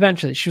 like,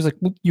 eventually. She was like,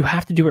 well, you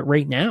have to do it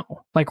right now.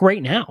 Like,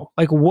 right now.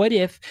 Like, what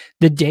if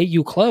the day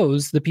you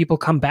close, the people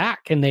come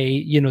back and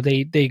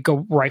they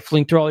go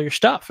rifling through all your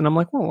stuff? And I'm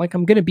like, well, like,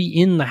 I'm going to be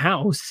in the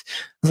house. I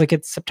was like,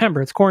 it's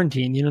September, it's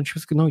quarantine. And she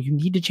was like, no, you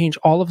need to change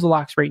all of the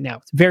locks right now.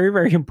 It's very,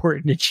 very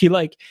important. And she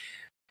like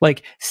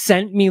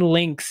sent me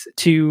links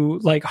to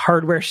like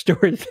hardware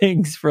store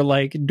things for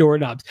like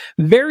doorknobs.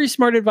 Very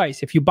smart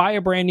advice. If you buy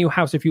a brand new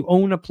house, if you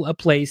own a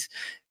place,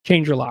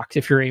 change your locks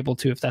if you're able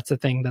to, if that's a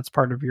thing that's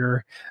part of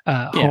your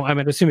home. I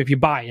would assume if you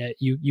buy it,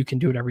 you can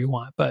do whatever you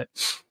want, but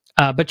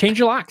change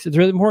your locks. It's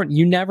really important.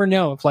 You never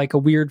know if like a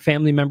weird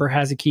family member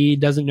has a key,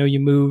 doesn't know you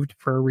moved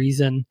for a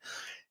reason,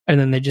 and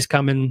then they just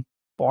come and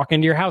walk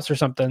into your house or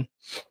something.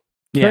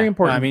 Very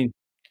important. I mean,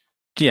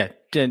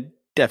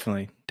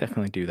 definitely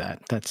do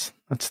that. That's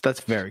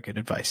very good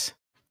advice.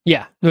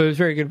 Yeah, no, it was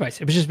very good advice.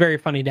 It was just very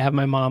funny to have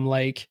my mom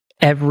like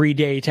every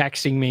day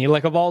texting me,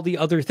 like, of all the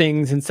other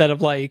things, instead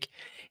of like,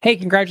 hey,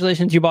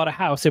 congratulations, you bought a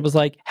house, it was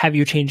like, have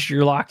you changed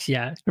your locks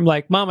yet? I'm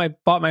like, Mom, I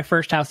bought my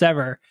first house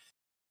ever.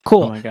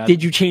 Cool. Oh my God.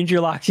 Did you change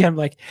your locks yet? I'm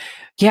like,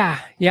 yeah,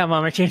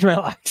 Mom, I changed my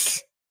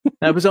locks.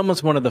 That was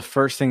almost one of the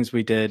first things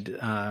we did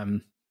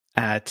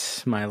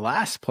at my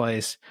last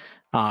place,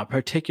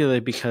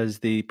 particularly because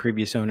the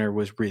previous owner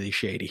was really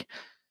shady.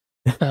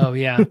 Oh,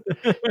 yeah.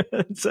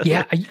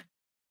 Yeah.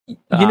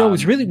 It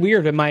was really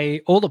weird. In my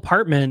old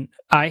apartment,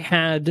 I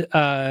had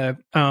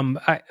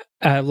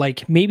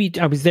like, maybe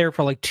I was there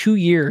for like 2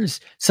 years.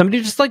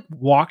 Somebody just like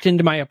walked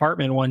into my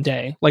apartment one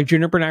day. Like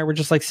Juniper and I were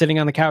just like sitting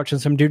on the couch, and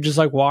some dude just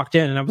like walked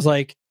in, and I was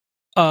like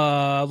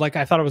I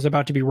thought I was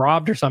about to be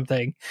robbed or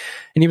something.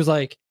 And he was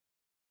like,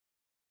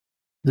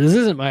 this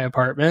isn't my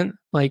apartment.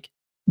 Like,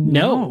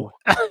 no.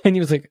 And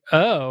he was like,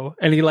 oh.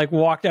 And he like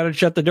walked out and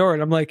shut the door,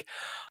 and I'm like,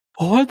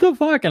 what the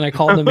fuck? And I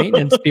called the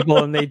maintenance people,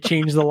 and they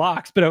changed the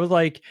locks. But I was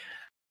like,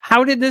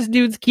 how did this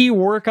dude's key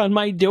work on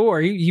my door?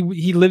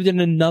 He lived in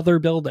another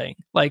building,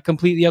 like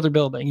completely other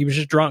building. He was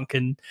just drunk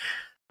and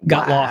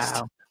got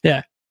lost.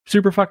 Yeah.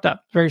 Super fucked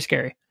up. Very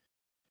scary.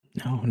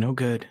 No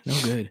good.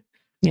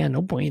 Yeah,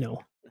 no bueno.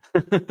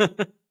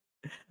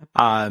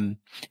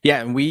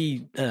 Yeah, and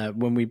we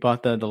when we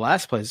bought the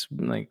last place,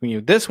 like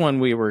this one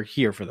we were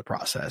here for the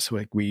process,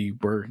 like we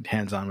were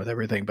hands on with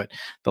everything. But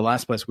the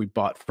last place we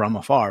bought from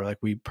afar, like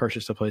we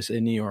purchased a place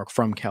in New York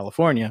from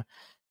California,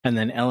 and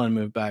then Ellen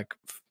moved back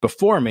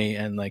before me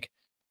and like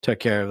took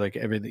care of like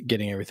everything,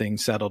 getting everything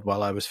settled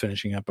while I was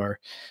finishing up our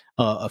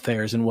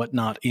affairs and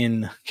whatnot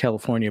in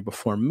California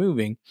before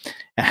moving.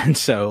 And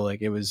so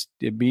like it was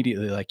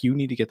immediately like, you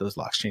need to get those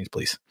locks changed,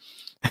 please.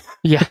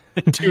 Yeah.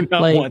 Do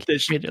not like, want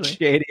this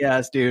shady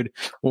ass dude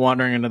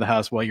wandering into the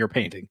house while you're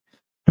painting.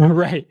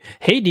 Right.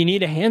 Hey, do you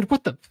need a hand?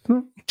 What the?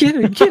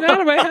 Get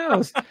out of my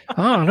house.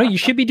 Oh, no, you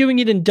should be doing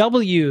it in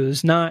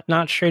W's, not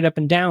straight up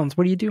and downs.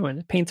 What are you doing?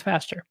 It paints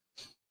faster.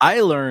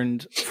 I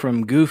learned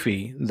from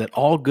Goofy that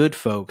all good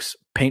folks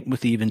paint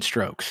with even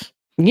strokes.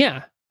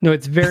 Yeah. No,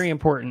 it's very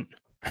important.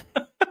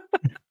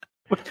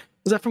 Was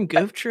that from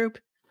Goof Troop?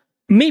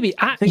 Maybe.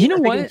 You know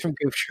what? It's from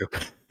Goof Troop.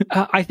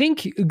 I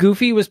think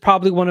Goofy was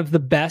probably one of the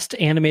best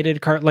animated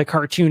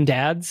cartoon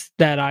dads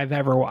that I've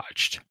ever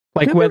watched.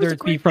 Like whether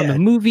it be from a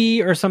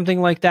movie or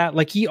something like that.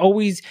 Like he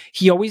always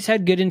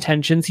had good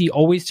intentions. He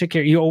always took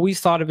care. He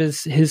always thought of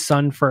his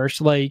son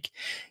first. Like,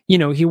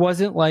 he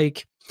wasn't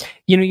like,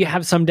 you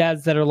have some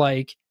dads that are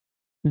like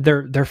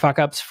they're fuck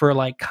ups for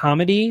like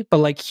comedy, but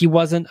like he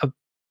wasn't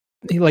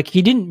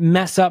he didn't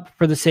mess up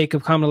for the sake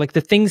of comedy. Like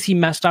the things he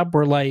messed up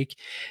were like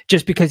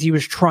just because he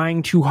was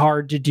trying too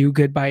hard to do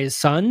good by his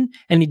son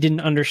and he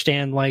didn't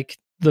understand like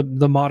the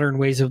modern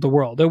ways of the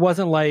world. It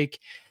wasn't like,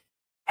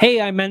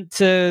 hey, I meant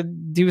to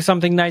do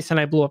something nice and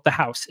I blew up the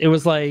house. It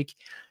was like,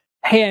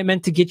 hey, I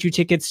meant to get you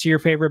tickets to your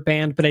favorite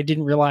band, but I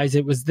didn't realize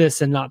it was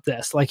this and not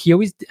this. Like he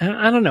always,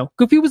 I don't know.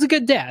 Goofy was a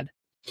good dad.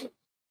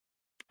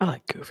 I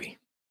like Goofy.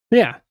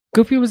 Yeah.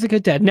 Goofy was a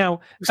good dad.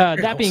 Now,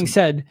 that being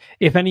said,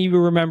 if any of you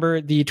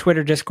remember the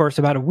Twitter discourse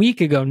about a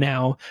week ago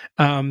now,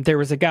 there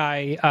was a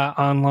guy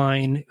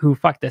online who,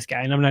 fuck this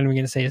guy, and I'm not even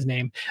going to say his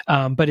name,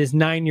 but his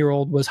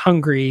 9-year-old was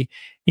hungry,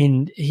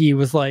 and he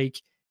was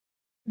like,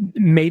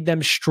 made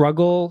them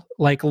struggle,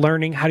 like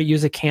learning how to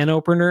use a can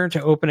opener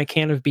to open a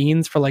can of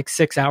beans for like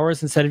 6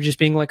 hours instead of just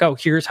being like, oh,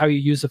 here's how you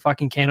use a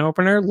fucking can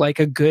opener, like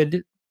a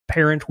good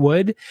parent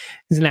would.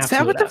 Is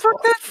that what the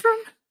fuck that's from?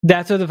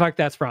 That's where the fuck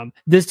that's from.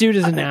 This dude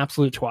is an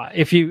absolute twat.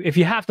 If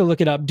you have to look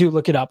it up, do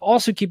look it up.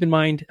 Also keep in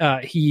mind,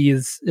 he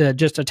is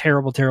just a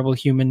terrible, terrible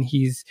human.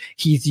 He's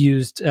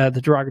used the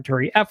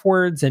derogatory F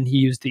words and he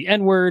used the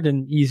N word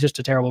and he's just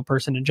a terrible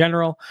person in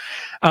general.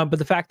 But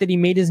the fact that he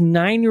made his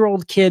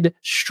 9-year-old kid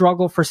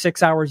struggle for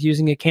 6 hours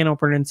using a can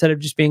opener instead of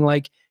just being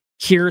like,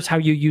 here's how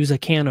you use a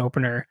can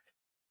opener.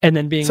 And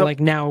then being like,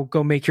 now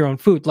go make your own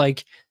food.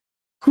 Like,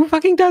 who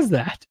fucking does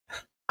that?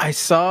 I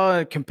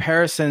saw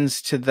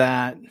comparisons to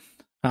that.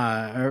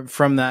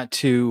 From that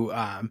to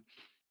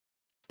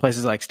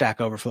places like Stack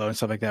Overflow and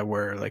stuff like that,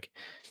 where like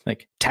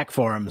tech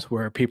forums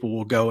where people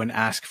will go and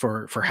ask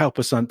for help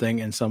with something,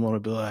 and someone will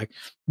be like,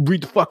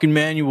 "Read the fucking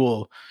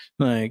manual."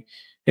 Like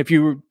if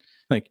you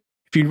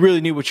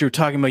really knew what you were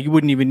talking about, you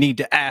wouldn't even need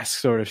to ask,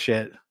 sort of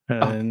shit.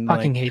 And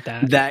fucking hate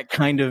that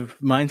kind of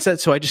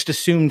mindset. So I just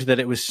assumed that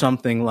it was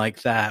something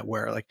like that,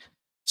 where like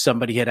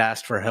somebody had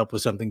asked for help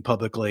with something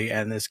publicly,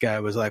 and this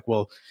guy was like,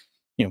 "Well,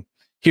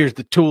 here's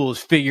the tools,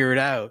 figure it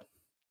out."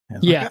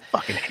 Yeah, I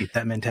fucking hate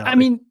that mentality. I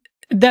mean,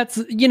 that's,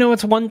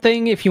 it's one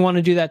thing if you want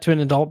to do that to an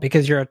adult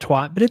because you're a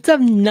twat, but it's a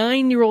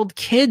 9-year-old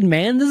kid,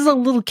 man. This is a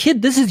little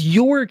kid. This is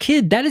your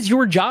kid. That is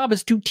your job,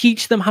 is to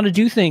teach them how to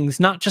do things,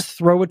 not just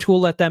throw a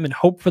tool at them and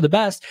hope for the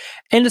best.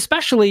 And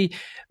especially,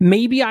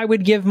 maybe I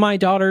would give my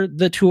daughter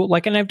the tool,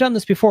 and I've done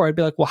this before. I'd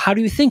be like, well, how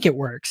do you think it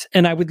works?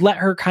 And I would let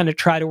her kind of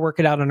try to work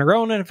it out on her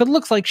own. And if it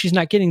looks like she's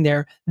not getting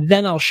there,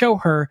 then I'll show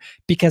her,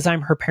 because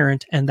I'm her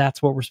parent. And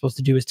that's what we're supposed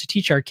to do, is to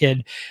teach our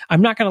kid.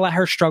 I'm not going to let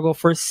her struggle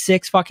for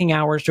 6 fucking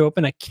hours to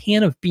open a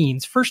can of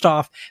beans. First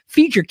off,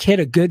 feed your kid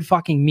a good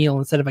fucking meal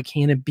instead of a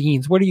can of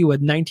beans. What are you, a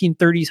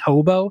 1930s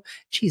hobo?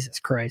 Jesus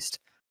Christ.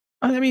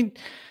 I mean,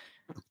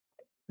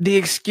 the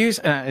excuse,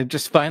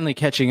 just finally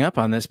catching up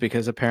on this,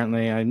 because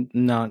apparently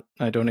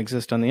I don't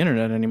exist on the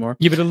internet anymore.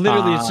 Yeah, but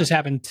literally it's just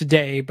happened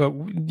today, but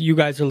you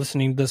guys are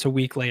listening to this a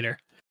week later.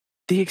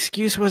 The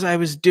excuse was I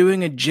was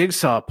doing a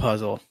jigsaw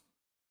puzzle.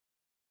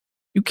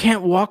 You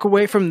can't walk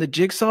away from the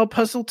jigsaw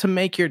puzzle to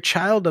make your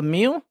child a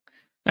meal?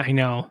 I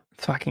know.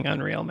 It's fucking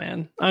unreal,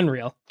 man.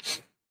 Unreal.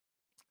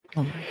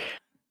 Oh my.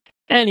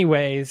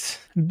 Anyways,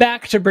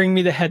 back to Bring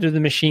Me the Head of the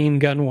Machine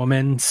Gun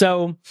Woman.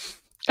 So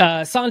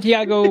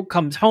Santiago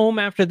comes home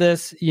after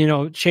this.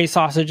 Chase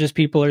Sausage's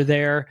people are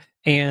there,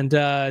 and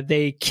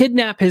they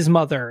kidnap his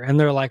mother. And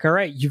they're like, all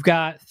right, you've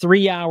got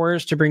 3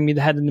 hours to bring me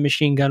the head of the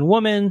machine gun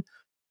woman,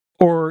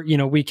 or,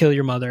 we kill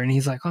your mother. And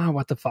he's like, oh,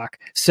 what the fuck?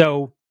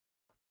 So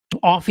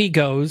off he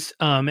goes,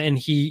 and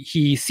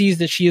he sees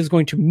that she is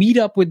going to meet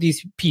up with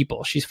these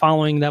people. She's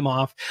following them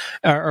off,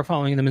 or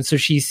following them, and so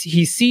he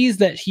sees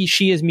that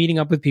she is meeting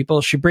up with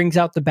people. She brings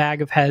out the bag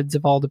of heads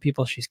of all the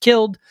people she's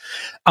killed,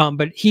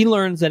 but he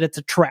learns that it's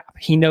a trap.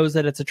 He knows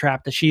that it's a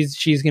trap, that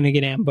she's going to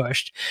get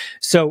ambushed.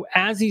 So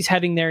as he's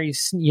heading there,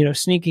 he's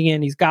sneaking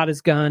in. He's got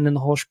his gun and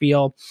the whole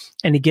spiel,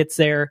 and he gets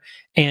there,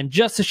 And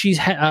just as she's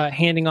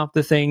handing off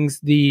the things,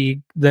 the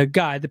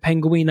guy, the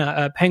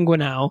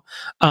Penguinau,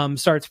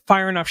 starts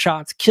firing off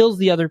shots, kills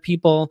the other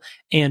people,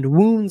 and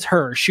wounds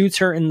her, shoots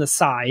her in the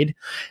side.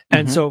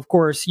 And so, of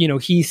course,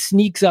 he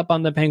sneaks up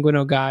on the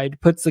Penguinau guy,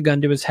 puts the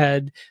gun to his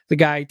head. The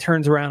guy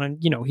turns around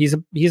and,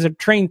 he's a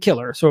trained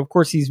killer. So, of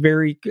course, he's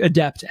very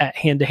adept at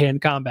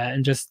hand-to-hand combat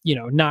and just,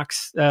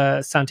 knocks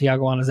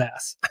Santiago on his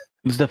ass. It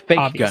was the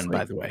fake gun,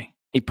 by the way.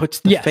 He puts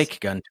the fake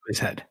gun to his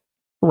head.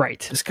 Right.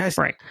 This guy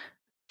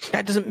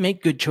doesn't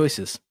make good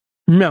choices.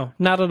 No,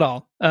 not at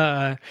all.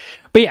 But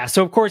yeah,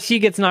 so of course he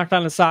gets knocked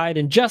on his side,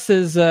 and just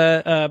as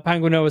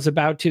Penguinau is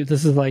about to,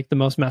 this is like the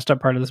most messed up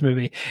part of this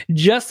movie,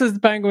 just as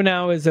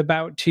Penguinau is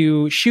about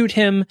to shoot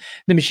him,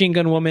 the machine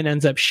gun woman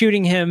ends up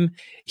shooting him.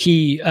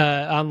 He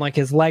on like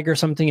his leg or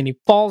something, and he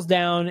falls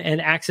down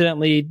and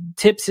accidentally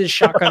tips his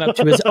shotgun up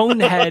to his own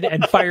head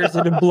and fires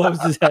it and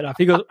blows his head off.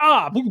 He goes,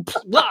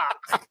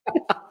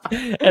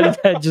 and his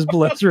head just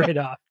blows right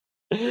off.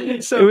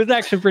 So it was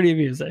actually pretty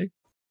amusing.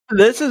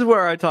 This is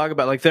where I talk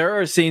about, like, there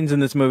are scenes in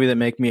this movie that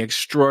make me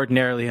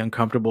extraordinarily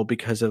uncomfortable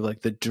because of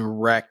like the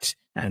direct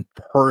and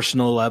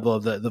personal level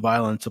of the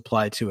violence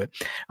applied to it.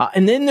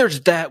 And then there's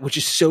that, which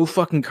is so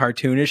fucking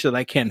cartoonish that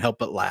I can't help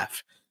but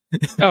laugh.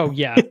 Oh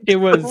yeah, it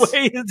was the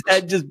way his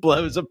head just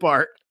blows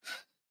apart.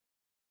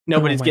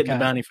 Nobody's getting the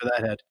bounty for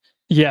that head.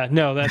 Yeah,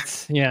 no,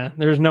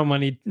 there's no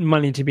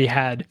money to be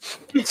had.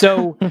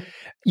 So,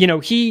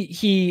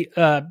 he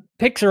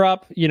picks her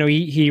up,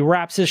 he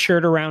wraps his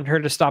shirt around her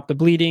to stop the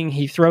bleeding.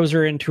 He throws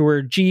her into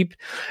her Jeep,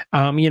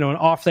 and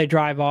off they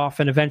drive off.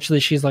 And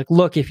eventually she's like,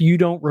 look, if you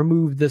don't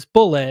remove this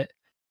bullet,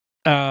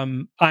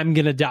 I'm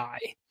going to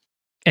die.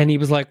 And he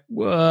was like,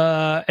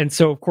 and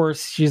so of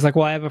course she's like,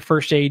 well, I have a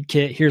first aid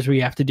kit. Here's what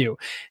you have to do.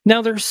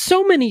 Now there's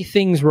so many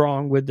things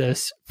wrong with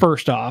this.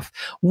 First off,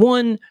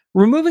 one,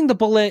 removing the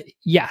bullet,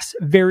 yes,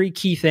 very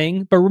key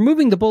thing, but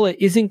removing the bullet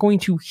isn't going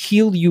to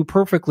heal you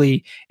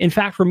perfectly. In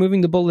fact,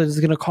 removing the bullet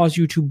is going to cause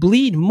you to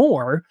bleed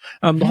more.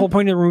 The whole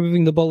point of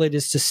removing the bullet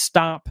is to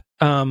stop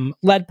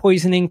lead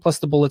poisoning. Plus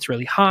the bullet's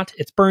really hot.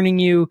 It's burning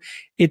you.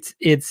 It's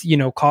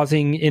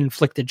causing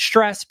inflicted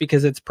stress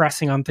because it's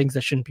pressing on things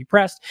that shouldn't be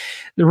pressed.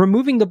 The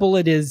removing the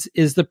bullet is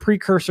the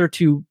precursor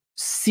to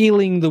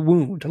sealing the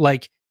wound,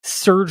 like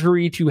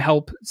surgery to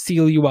help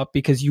seal you up,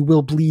 because you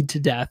will bleed to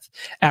death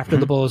after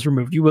the bullet is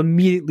removed. You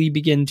immediately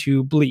begin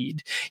to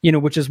bleed,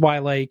 which is why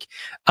like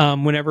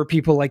whenever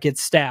people like get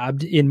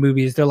stabbed in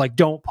movies, they're like,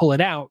 don't pull it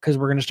out because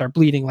we're going to start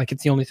bleeding. Like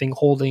it's the only thing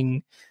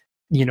holding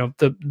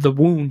the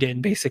wound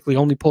in. Basically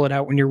only pull it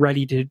out when you're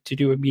ready to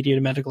do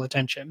immediate medical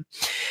attention.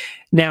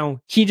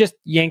 Now he just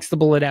yanks the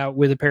bullet out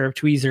with a pair of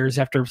tweezers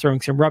after throwing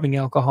some rubbing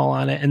alcohol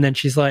on it, and then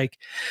she's like,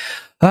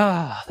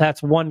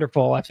 that's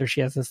wonderful, after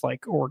she has this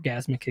like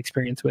orgasmic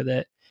experience with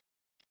it.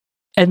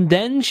 And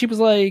then she was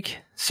like,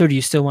 so do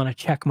you still want to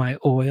check my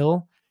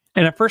oil?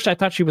 And at first I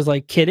thought she was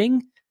like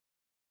kidding,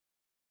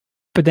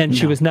 but then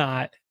she was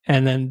not.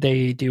 And then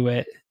they do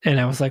it, and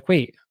I was like,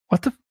 wait,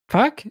 what the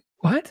fuck?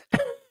 What?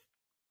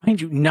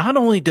 Mind you, not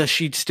only does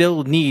she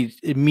still need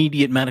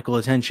immediate medical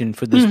attention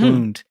for this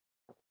wound,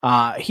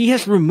 he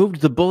has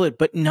removed the bullet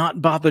but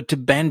not bothered to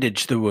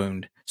bandage the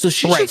wound. So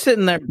she's just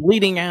sitting there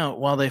bleeding out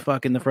while they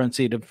fuck in the front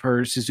seat of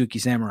her Suzuki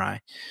Samurai.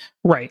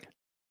 Right.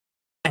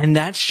 And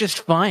that's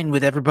just fine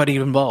with everybody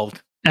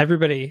involved.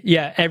 Everybody.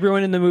 Yeah.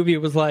 Everyone in the movie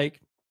was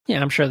like,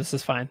 yeah, I'm sure this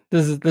is fine.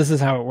 This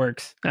is how it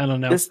works. I don't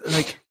know. This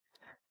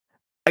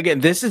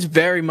is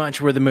very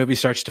much where the movie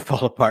starts to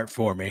fall apart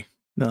for me.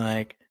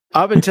 Like,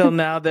 up until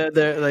now,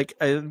 they're like,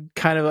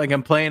 kind of like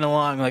I'm playing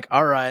along, like,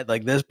 all right,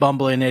 like this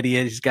bumbling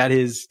idiot, he's got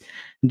his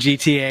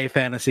GTA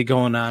fantasy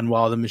going on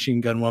while the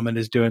machine gun woman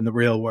is doing the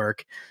real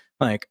work.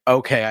 Like,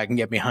 okay, I can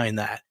get behind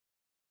that.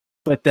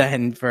 But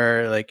then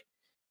for like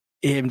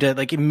him to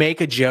like make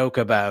a joke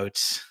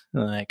about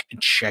like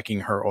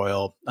checking her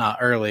oil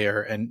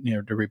earlier, and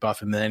to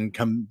rebuff him, and then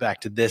come back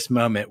to this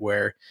moment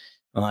where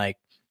like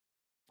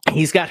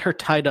he's got her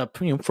tied up,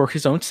 for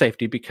his own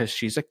safety because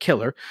she's a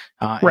killer,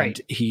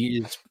 and he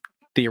is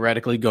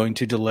theoretically going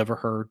to deliver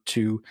her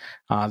to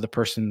the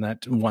person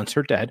that wants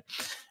her dead.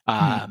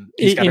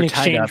 He's got in her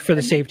tied exchange up for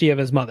the safety of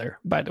his mother,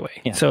 by the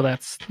way. Yeah. So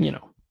that's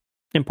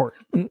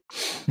important.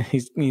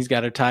 He's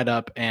got her tied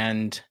up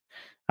and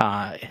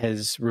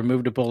has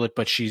removed a bullet,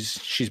 but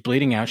she's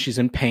bleeding out. She's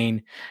in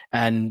pain,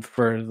 and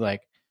for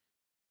like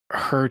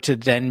her to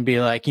then be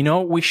like, you know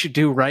what we should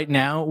do right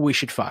now? We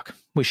should fuck.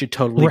 We should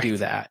totally do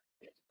that.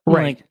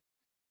 Right. Like,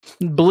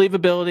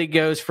 believability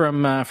goes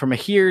from a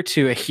here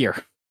to a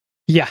here.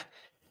 Yeah.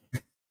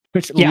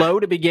 Which low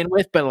to begin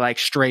with, but like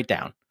straight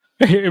down.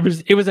 It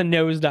was a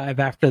nosedive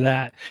after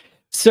that.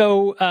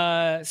 So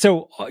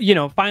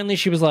finally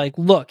she was like,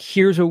 look,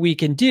 here's what we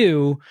can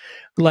do.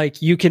 Like,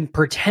 you can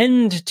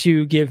pretend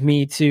to give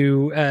me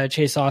to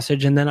Chase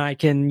Sausage, and then I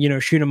can,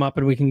 shoot him up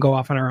and we can go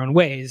off on our own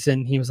ways.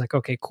 And he was like,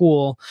 okay,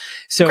 cool.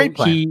 So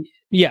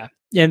Yeah.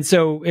 And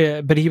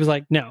so, but he was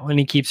like, no, and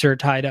he keeps her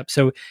tied up.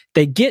 So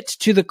they get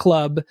to the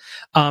club,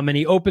 and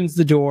he opens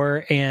the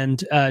door,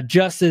 and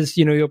just as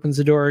he opens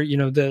the door,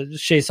 the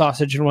Shea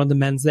Sausage and one of the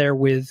men's there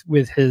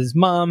with his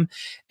mom,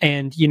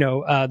 and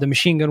the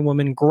machine gun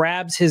woman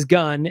grabs his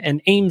gun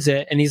and aims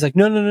it, and he's like,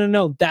 no, no, no,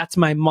 no, that's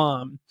my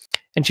mom,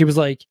 and she was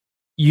like,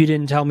 you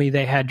didn't tell me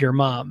they had your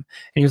mom, and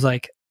he was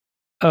like,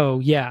 oh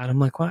yeah, and I'm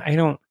like, well, I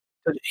don't.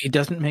 But he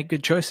doesn't make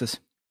good choices.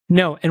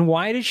 No, and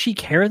why does she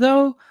care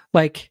though?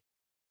 Like.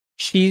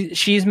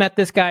 She's met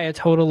this guy a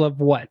total of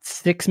what,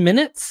 6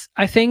 minutes,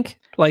 I think,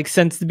 like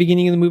since the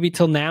beginning of the movie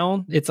till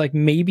now. It's like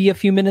maybe a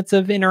few minutes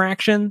of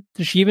interaction.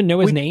 Does she even know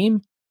his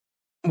name?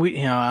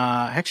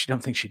 I actually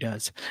don't think she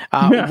does.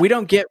 Yeah. We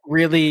don't get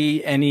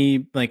really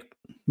any like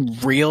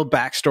real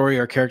backstory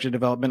or character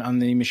development on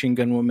the machine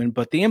gun woman,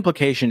 but the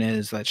implication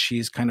is that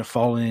she's kind of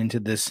fallen into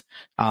this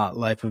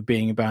life of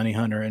being a bounty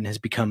hunter and has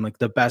become like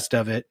the best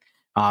of it,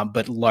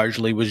 but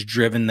largely was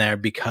driven there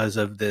because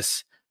of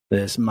this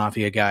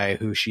mafia guy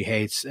who she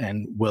hates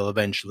and will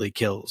eventually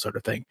kill, sort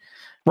of thing.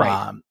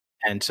 Right.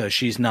 And so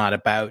she's not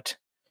about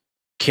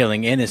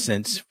killing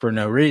innocents for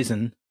no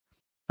reason.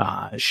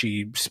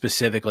 She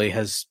specifically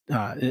has,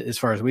 as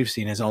far as we've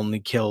seen, has only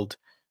killed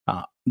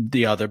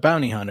the other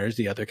bounty hunters,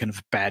 the other kind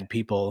of bad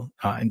people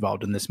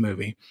involved in this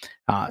movie.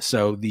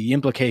 So the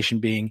implication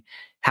being,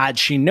 had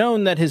she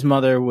known that his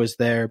mother was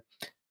there,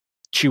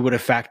 she would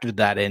have factored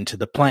that into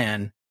the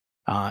plan.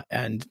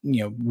 And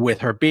with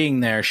her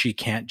being there, she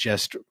can't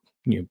just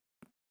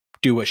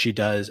do what she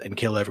does and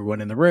kill everyone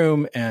in the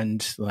room,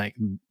 and like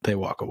they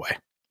walk away.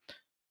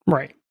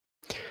 Right.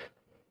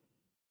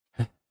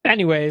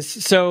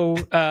 Anyways, so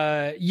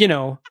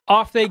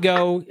off they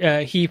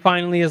go. He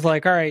finally is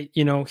like, all right,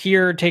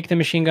 here, take the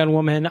machine gun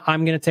woman.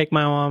 I'm gonna take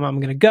my mom. I'm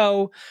gonna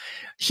go.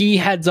 He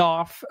heads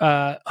off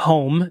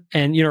home,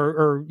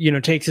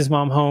 and takes his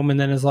mom home, and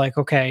then is like,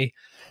 okay,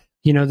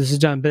 this is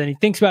done. But then he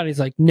thinks about it. He's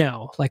like,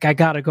 no, like I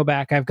gotta go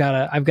back. I've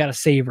gotta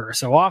save her.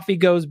 So off he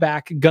goes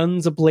back,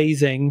 guns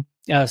a-blazing,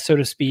 so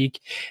to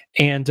speak.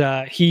 And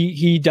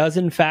he does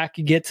in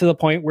fact get to the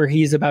point where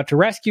he's about to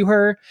rescue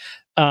her.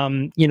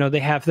 They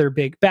have their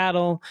big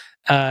battle.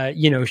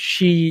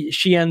 She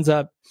ends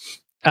up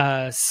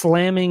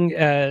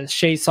slamming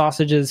Shea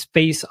Sausage's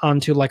face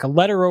onto like a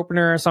letter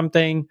opener or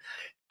something.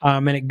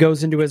 And it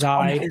goes into his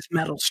eye. His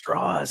metal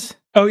straws.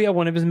 Oh yeah,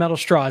 one of his metal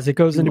straws. It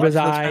goes into his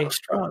eye.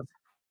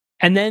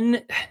 And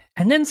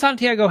then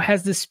Santiago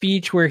has this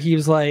speech where he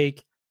was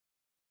like,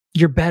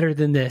 you're better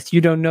than this.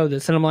 You don't know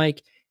this. And I'm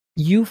like,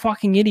 you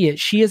fucking idiot.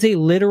 She is a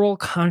literal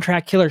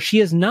contract killer. She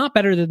is not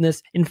better than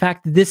this. In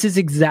fact, this is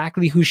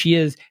exactly who she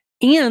is.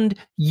 And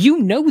you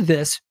know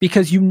this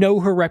because you know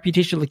her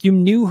reputation. Like you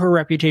knew her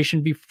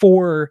reputation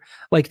before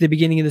like the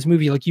beginning of this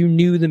movie. Like you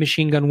knew the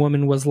machine gun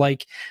woman was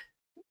like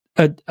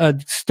a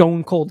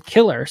stone cold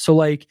killer. So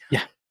like,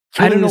 yeah,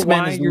 I don't know this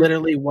man is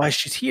literally why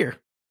she's here.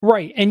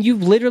 Right. And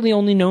you've literally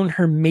only known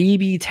her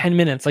maybe 10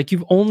 minutes. Like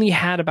you've only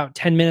had about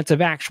 10 minutes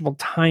of actual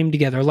time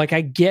together. Like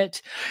I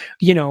get,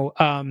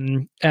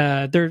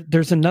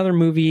 there's another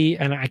movie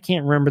and I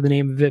can't remember the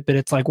name of it, but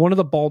it's like one of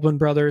the Baldwin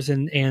brothers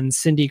and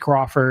Cindy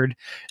Crawford.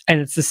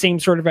 And it's the same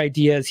sort of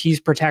idea as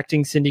he's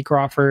protecting Cindy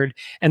Crawford.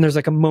 And there's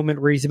like a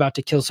moment where he's about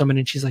to kill someone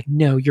and she's like,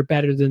 no, you're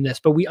better than this.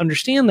 But we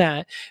understand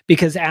that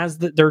because as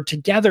they're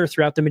together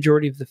throughout the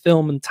majority of the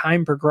film and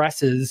time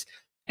progresses,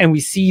 and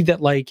we see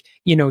that, like,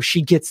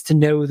 she gets to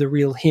know the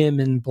real him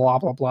and blah,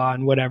 blah, blah,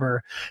 and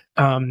whatever.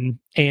 So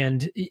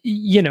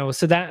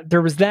that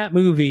there was that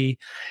movie.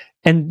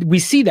 And we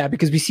see that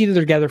because we see that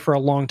they're together for a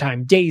long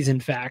time, days, in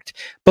fact.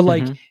 But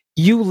like,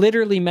 you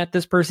literally met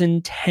this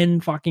person 10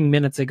 fucking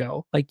minutes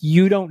ago. Like,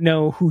 you don't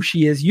know who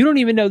she is. You don't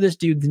even know this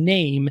dude's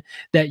name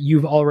that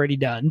you've already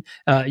done.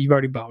 You've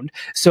already boned.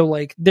 So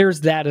like,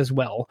 there's that as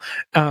well.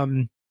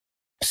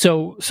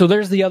 So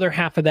there's the other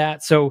half of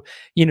that. So,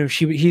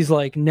 he's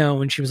like,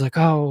 no. And she was like,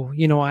 oh,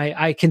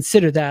 I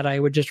consider that I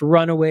would just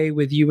run away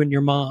with you and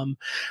your mom.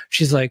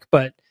 She's like,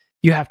 but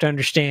you have to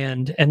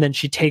understand. And then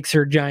she takes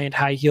her giant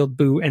high heeled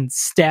boot and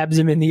stabs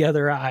him in the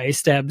other eye,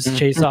 stabs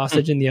Shea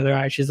Sausage in the other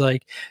eye. She's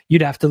like,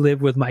 you'd have to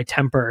live with my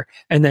temper,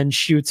 and then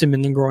shoots him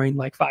in the groin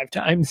like 5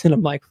 times. And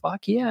I'm like,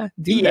 fuck yeah,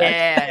 do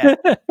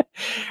that.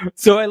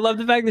 So I love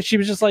the fact that she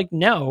was just like,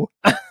 no.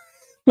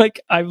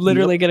 Like, I'm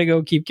literally gonna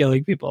go keep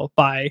killing people.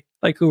 Bye.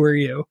 Like, who are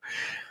you?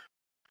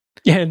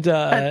 And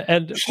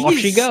off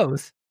she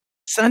goes.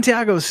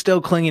 Santiago's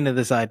still clinging to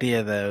this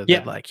idea, though,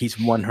 that like he's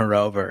won her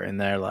over, and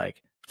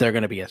they're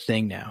gonna be a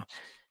thing now.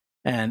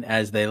 And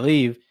as they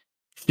leave,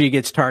 she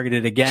gets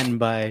targeted again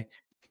by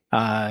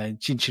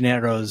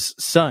Cinchinero's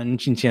son,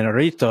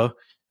 Cinchinerito,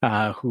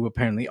 who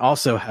apparently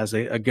also has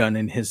a gun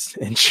in his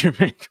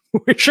instrument,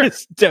 which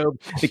is dope.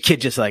 The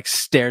kid just like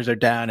stares her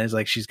down as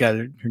like she's got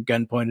her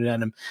gun pointed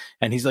at him,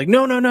 and he's like,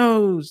 no, no,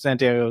 no.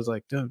 Santiago's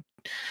like, don't,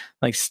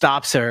 like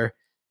stops her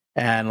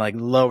and like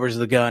lowers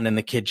the gun, and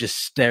the kid just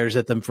stares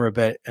at them for a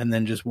bit and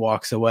then just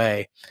walks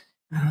away.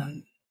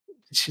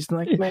 She's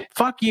like, man,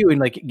 fuck you,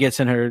 and like gets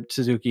in her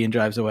Suzuki and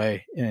drives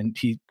away, and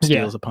he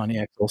steals a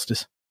Pontiac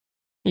Solstice.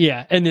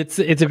 Yeah, and it's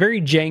a very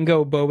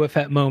Django Boba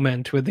Fett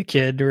moment with the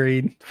kid where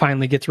he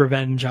finally gets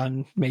revenge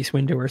on Mace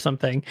Windu or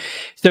something.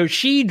 So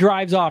she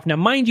drives off. Now,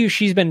 mind you,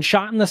 she's been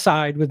shot in the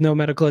side with no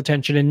medical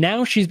attention, and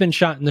now she's been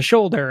shot in the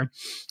shoulder,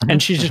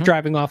 and she's just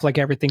driving off like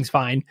everything's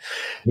fine.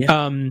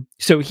 Yeah.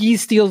 So he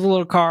steals a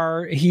little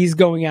car. He's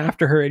going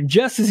after her, and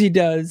just as he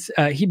does,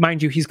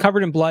 mind you, he's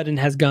covered in blood and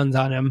has guns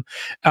on him.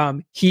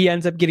 He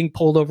ends up getting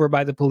pulled over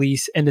by the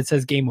police, and it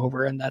says "game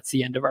over," and that's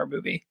the end of our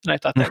movie. And I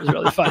thought that was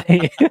really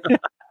funny.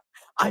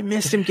 I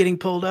missed him getting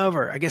pulled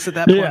over. I guess at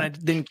that point I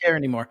didn't care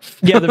anymore.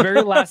 Yeah, the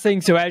very last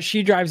thing. So as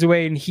she drives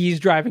away and he's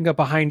driving up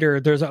behind her,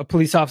 there's a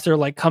police officer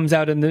like comes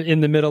out in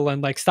the middle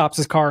and like stops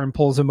his car and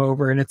pulls him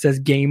over, and it says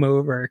 "game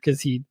over"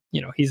 because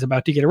he's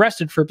about to get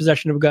arrested for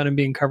possession of a gun and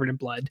being covered in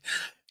blood,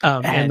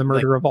 and the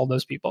murder of all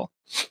those people.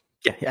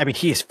 Yeah, I mean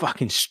he is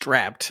fucking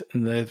strapped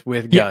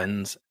with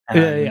guns.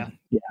 Yeah.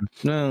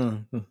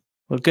 Well,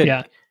 good.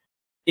 Yeah,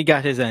 he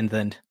got his end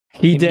then.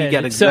 He did. He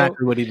got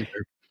exactly what he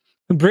deserved.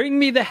 Bring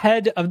Me the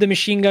Head of the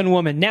Machine Gun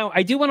Woman. Now,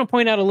 I do want to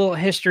point out a little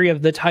history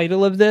of the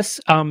title of this.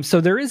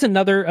 So there is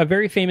a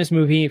very famous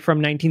movie from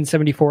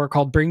 1974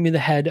 called Bring Me the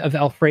Head of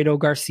Alfredo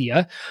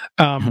Garcia,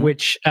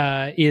 which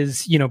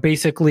is,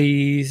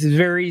 basically a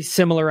very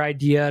similar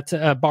idea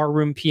to a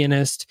barroom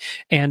pianist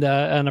and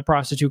a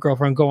prostitute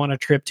girlfriend go on a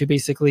trip to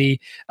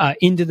basically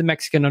into the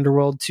Mexican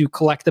underworld to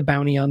collect the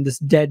bounty on this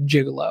dead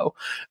gigolo.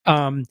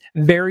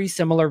 Very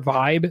similar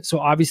vibe. So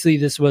obviously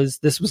this was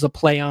a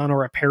play on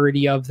or a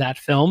parody of that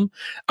film.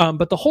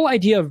 But the whole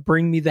idea of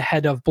Bring Me the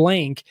Head of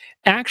Blank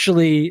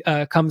actually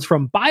comes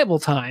from Bible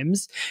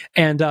times.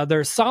 And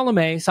there's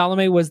Salome.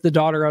 Salome was the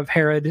daughter of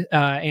Herod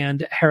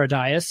and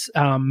Herodias.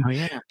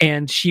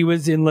 And she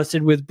was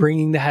enlisted with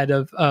bringing the head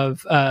of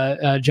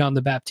John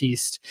the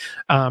Baptist.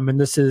 And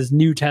this is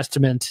New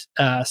Testament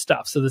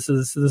stuff. So this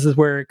is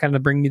where kind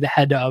of Bring Me the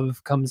Head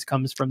of comes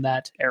from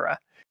that era.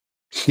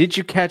 Did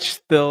you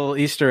catch the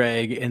Easter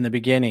egg in the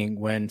beginning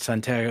when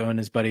Santiago and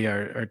his buddy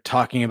are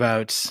talking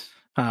about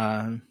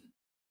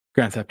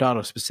Grand Theft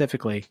Auto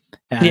specifically,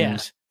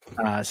 and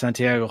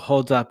Santiago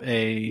holds up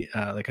a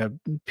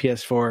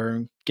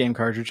PS4 game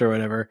cartridge or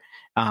whatever,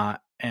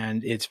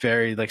 and it's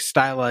very like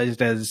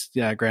stylized as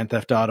Grand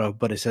Theft Auto,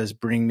 but it says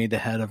 "Bring Me the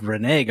Head of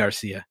Rene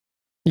Garcia."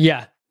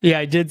 Yeah,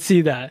 I did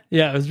see that.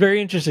 Yeah, it was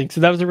very interesting.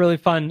 So that was a really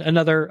fun,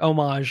 another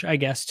homage, I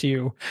guess.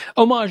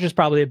 Homage is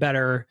probably a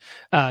better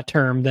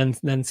term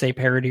than say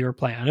parody or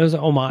play on. It was an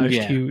homage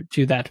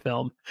to that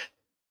film,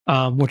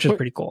 which is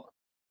pretty cool.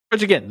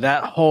 Which again,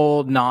 that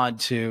whole nod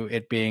to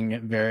it being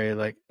very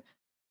like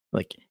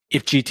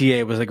if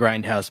GTA was a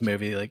grindhouse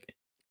movie, like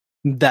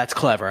that's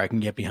clever. I can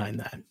get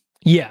behind that.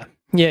 Yeah,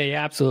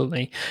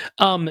 absolutely.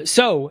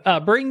 So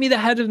Bring Me the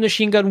Head of the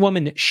Machine Gun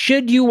Woman.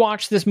 Should you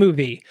watch this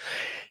movie?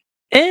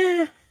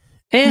 I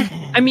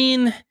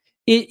mean,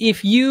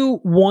 if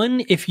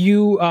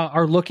you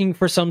are looking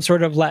for some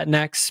sort of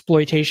Latinx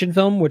exploitation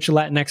film, which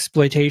Latinx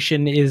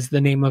exploitation is the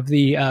name of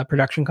the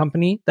production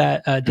company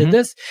that did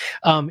this,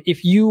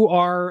 if you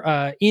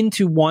are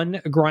into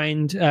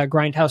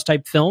grindhouse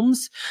type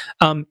films,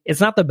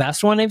 it's not the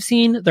best one I've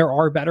seen. There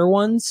are better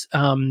ones.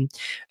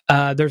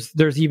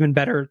 There's even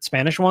better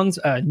Spanish ones.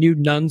 Nude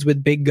Nuns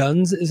with Big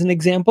Guns is an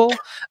example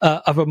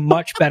of a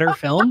much better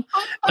film.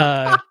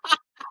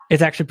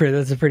 It's actually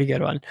that's a pretty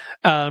good one.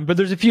 But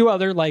there's a few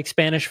other like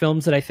Spanish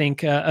films that I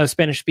think,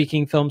 Spanish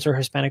speaking films or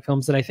Hispanic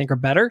films that I think are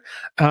better.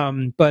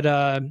 So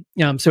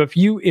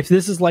if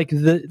this is like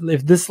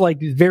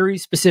very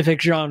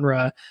specific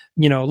genre,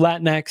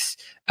 Latinx,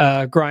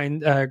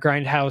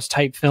 grindhouse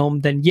type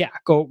film, then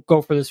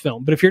go for this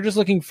film. But if you're just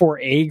looking for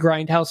a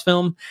grindhouse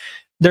film,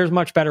 there's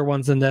much better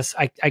ones than this.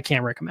 I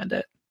can't recommend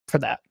it for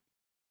that.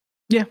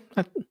 Yeah.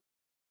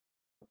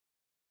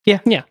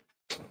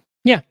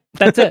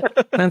 That's it.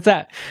 That's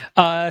that.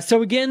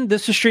 So again,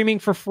 this is streaming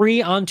for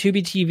free on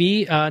Tubi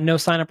TV. No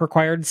sign up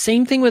required.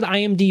 Same thing with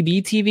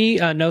IMDb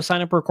TV. No sign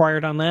up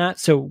required on that.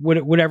 So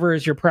whatever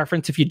is your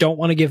preference. If you don't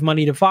want to give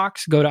money to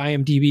Fox, go to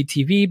IMDb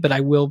TV. But I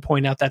will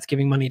point out that's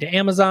giving money to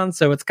Amazon.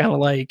 So it's kind of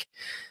like,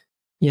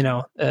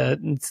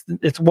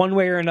 it's one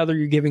way or another.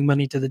 You're giving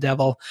money to the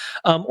devil.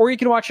 Or you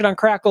can watch it on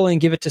Crackle and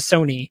give it to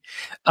Sony,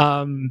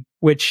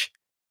 which,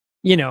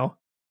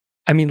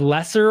 I mean,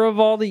 lesser of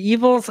all the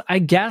evils, I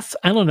guess.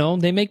 I don't know.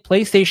 They make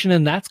PlayStation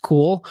and that's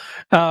cool.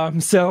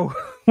 So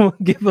we'll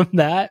give them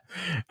that.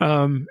 I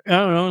don't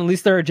know. At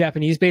least they're a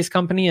Japanese-based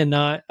company and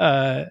not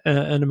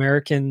an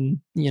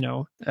American,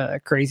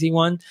 crazy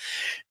one.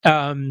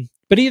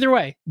 But either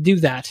way, do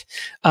that.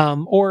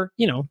 Or,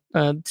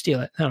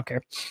 steal it. I don't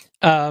care.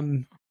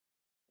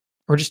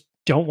 Or just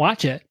don't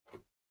watch it.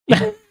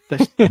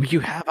 You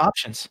have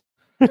options.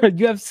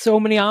 You have so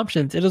many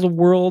options. It is a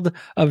world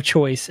of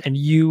choice, and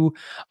you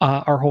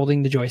are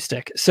holding the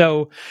joystick.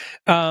 So,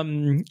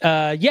 so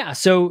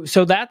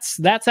that's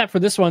that for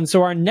this one.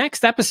 So our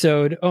next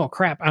episode. Oh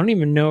crap! I don't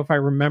even know if I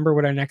remember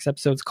what our next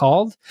episode's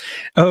called.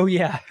 Oh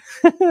yeah,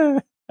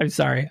 I'm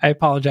sorry. I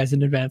apologize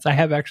in advance. I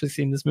have actually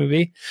seen this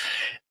movie.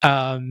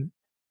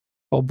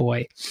 Oh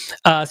boy.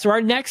 So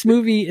our next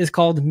movie is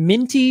called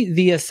Minty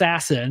the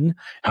Assassin.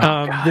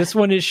 This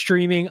one is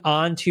streaming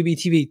on Tubi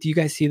TV. Do you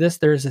guys see this?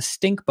 There's a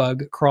stink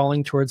bug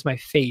crawling towards my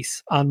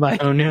face on my.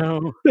 Oh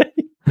no.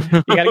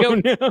 You gotta go.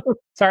 No.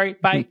 Sorry.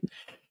 Bye.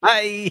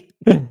 Bye.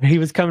 He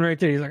was coming right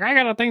through. He's like, I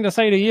got a thing to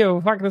say to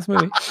you. Fuck this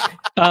movie.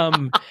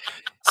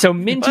 So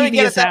Minty the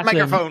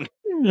Assassin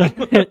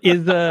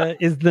is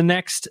the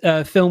next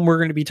film we're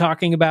going to be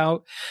talking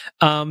about.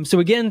 So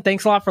again,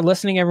 thanks a lot for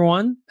listening,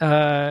 everyone.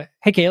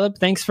 Hey Caleb,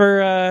 thanks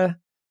for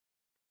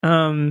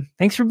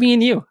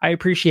being you. I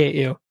appreciate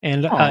you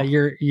and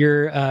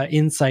your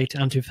insight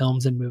onto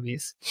films and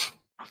movies.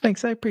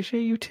 Thanks, I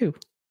appreciate you too.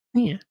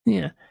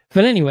 Yeah.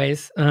 But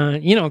anyways,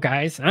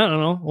 guys, I don't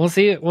know. We'll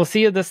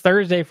see you this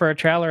Thursday for a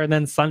trailer and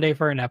then Sunday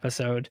for an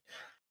episode.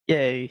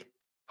 Yay.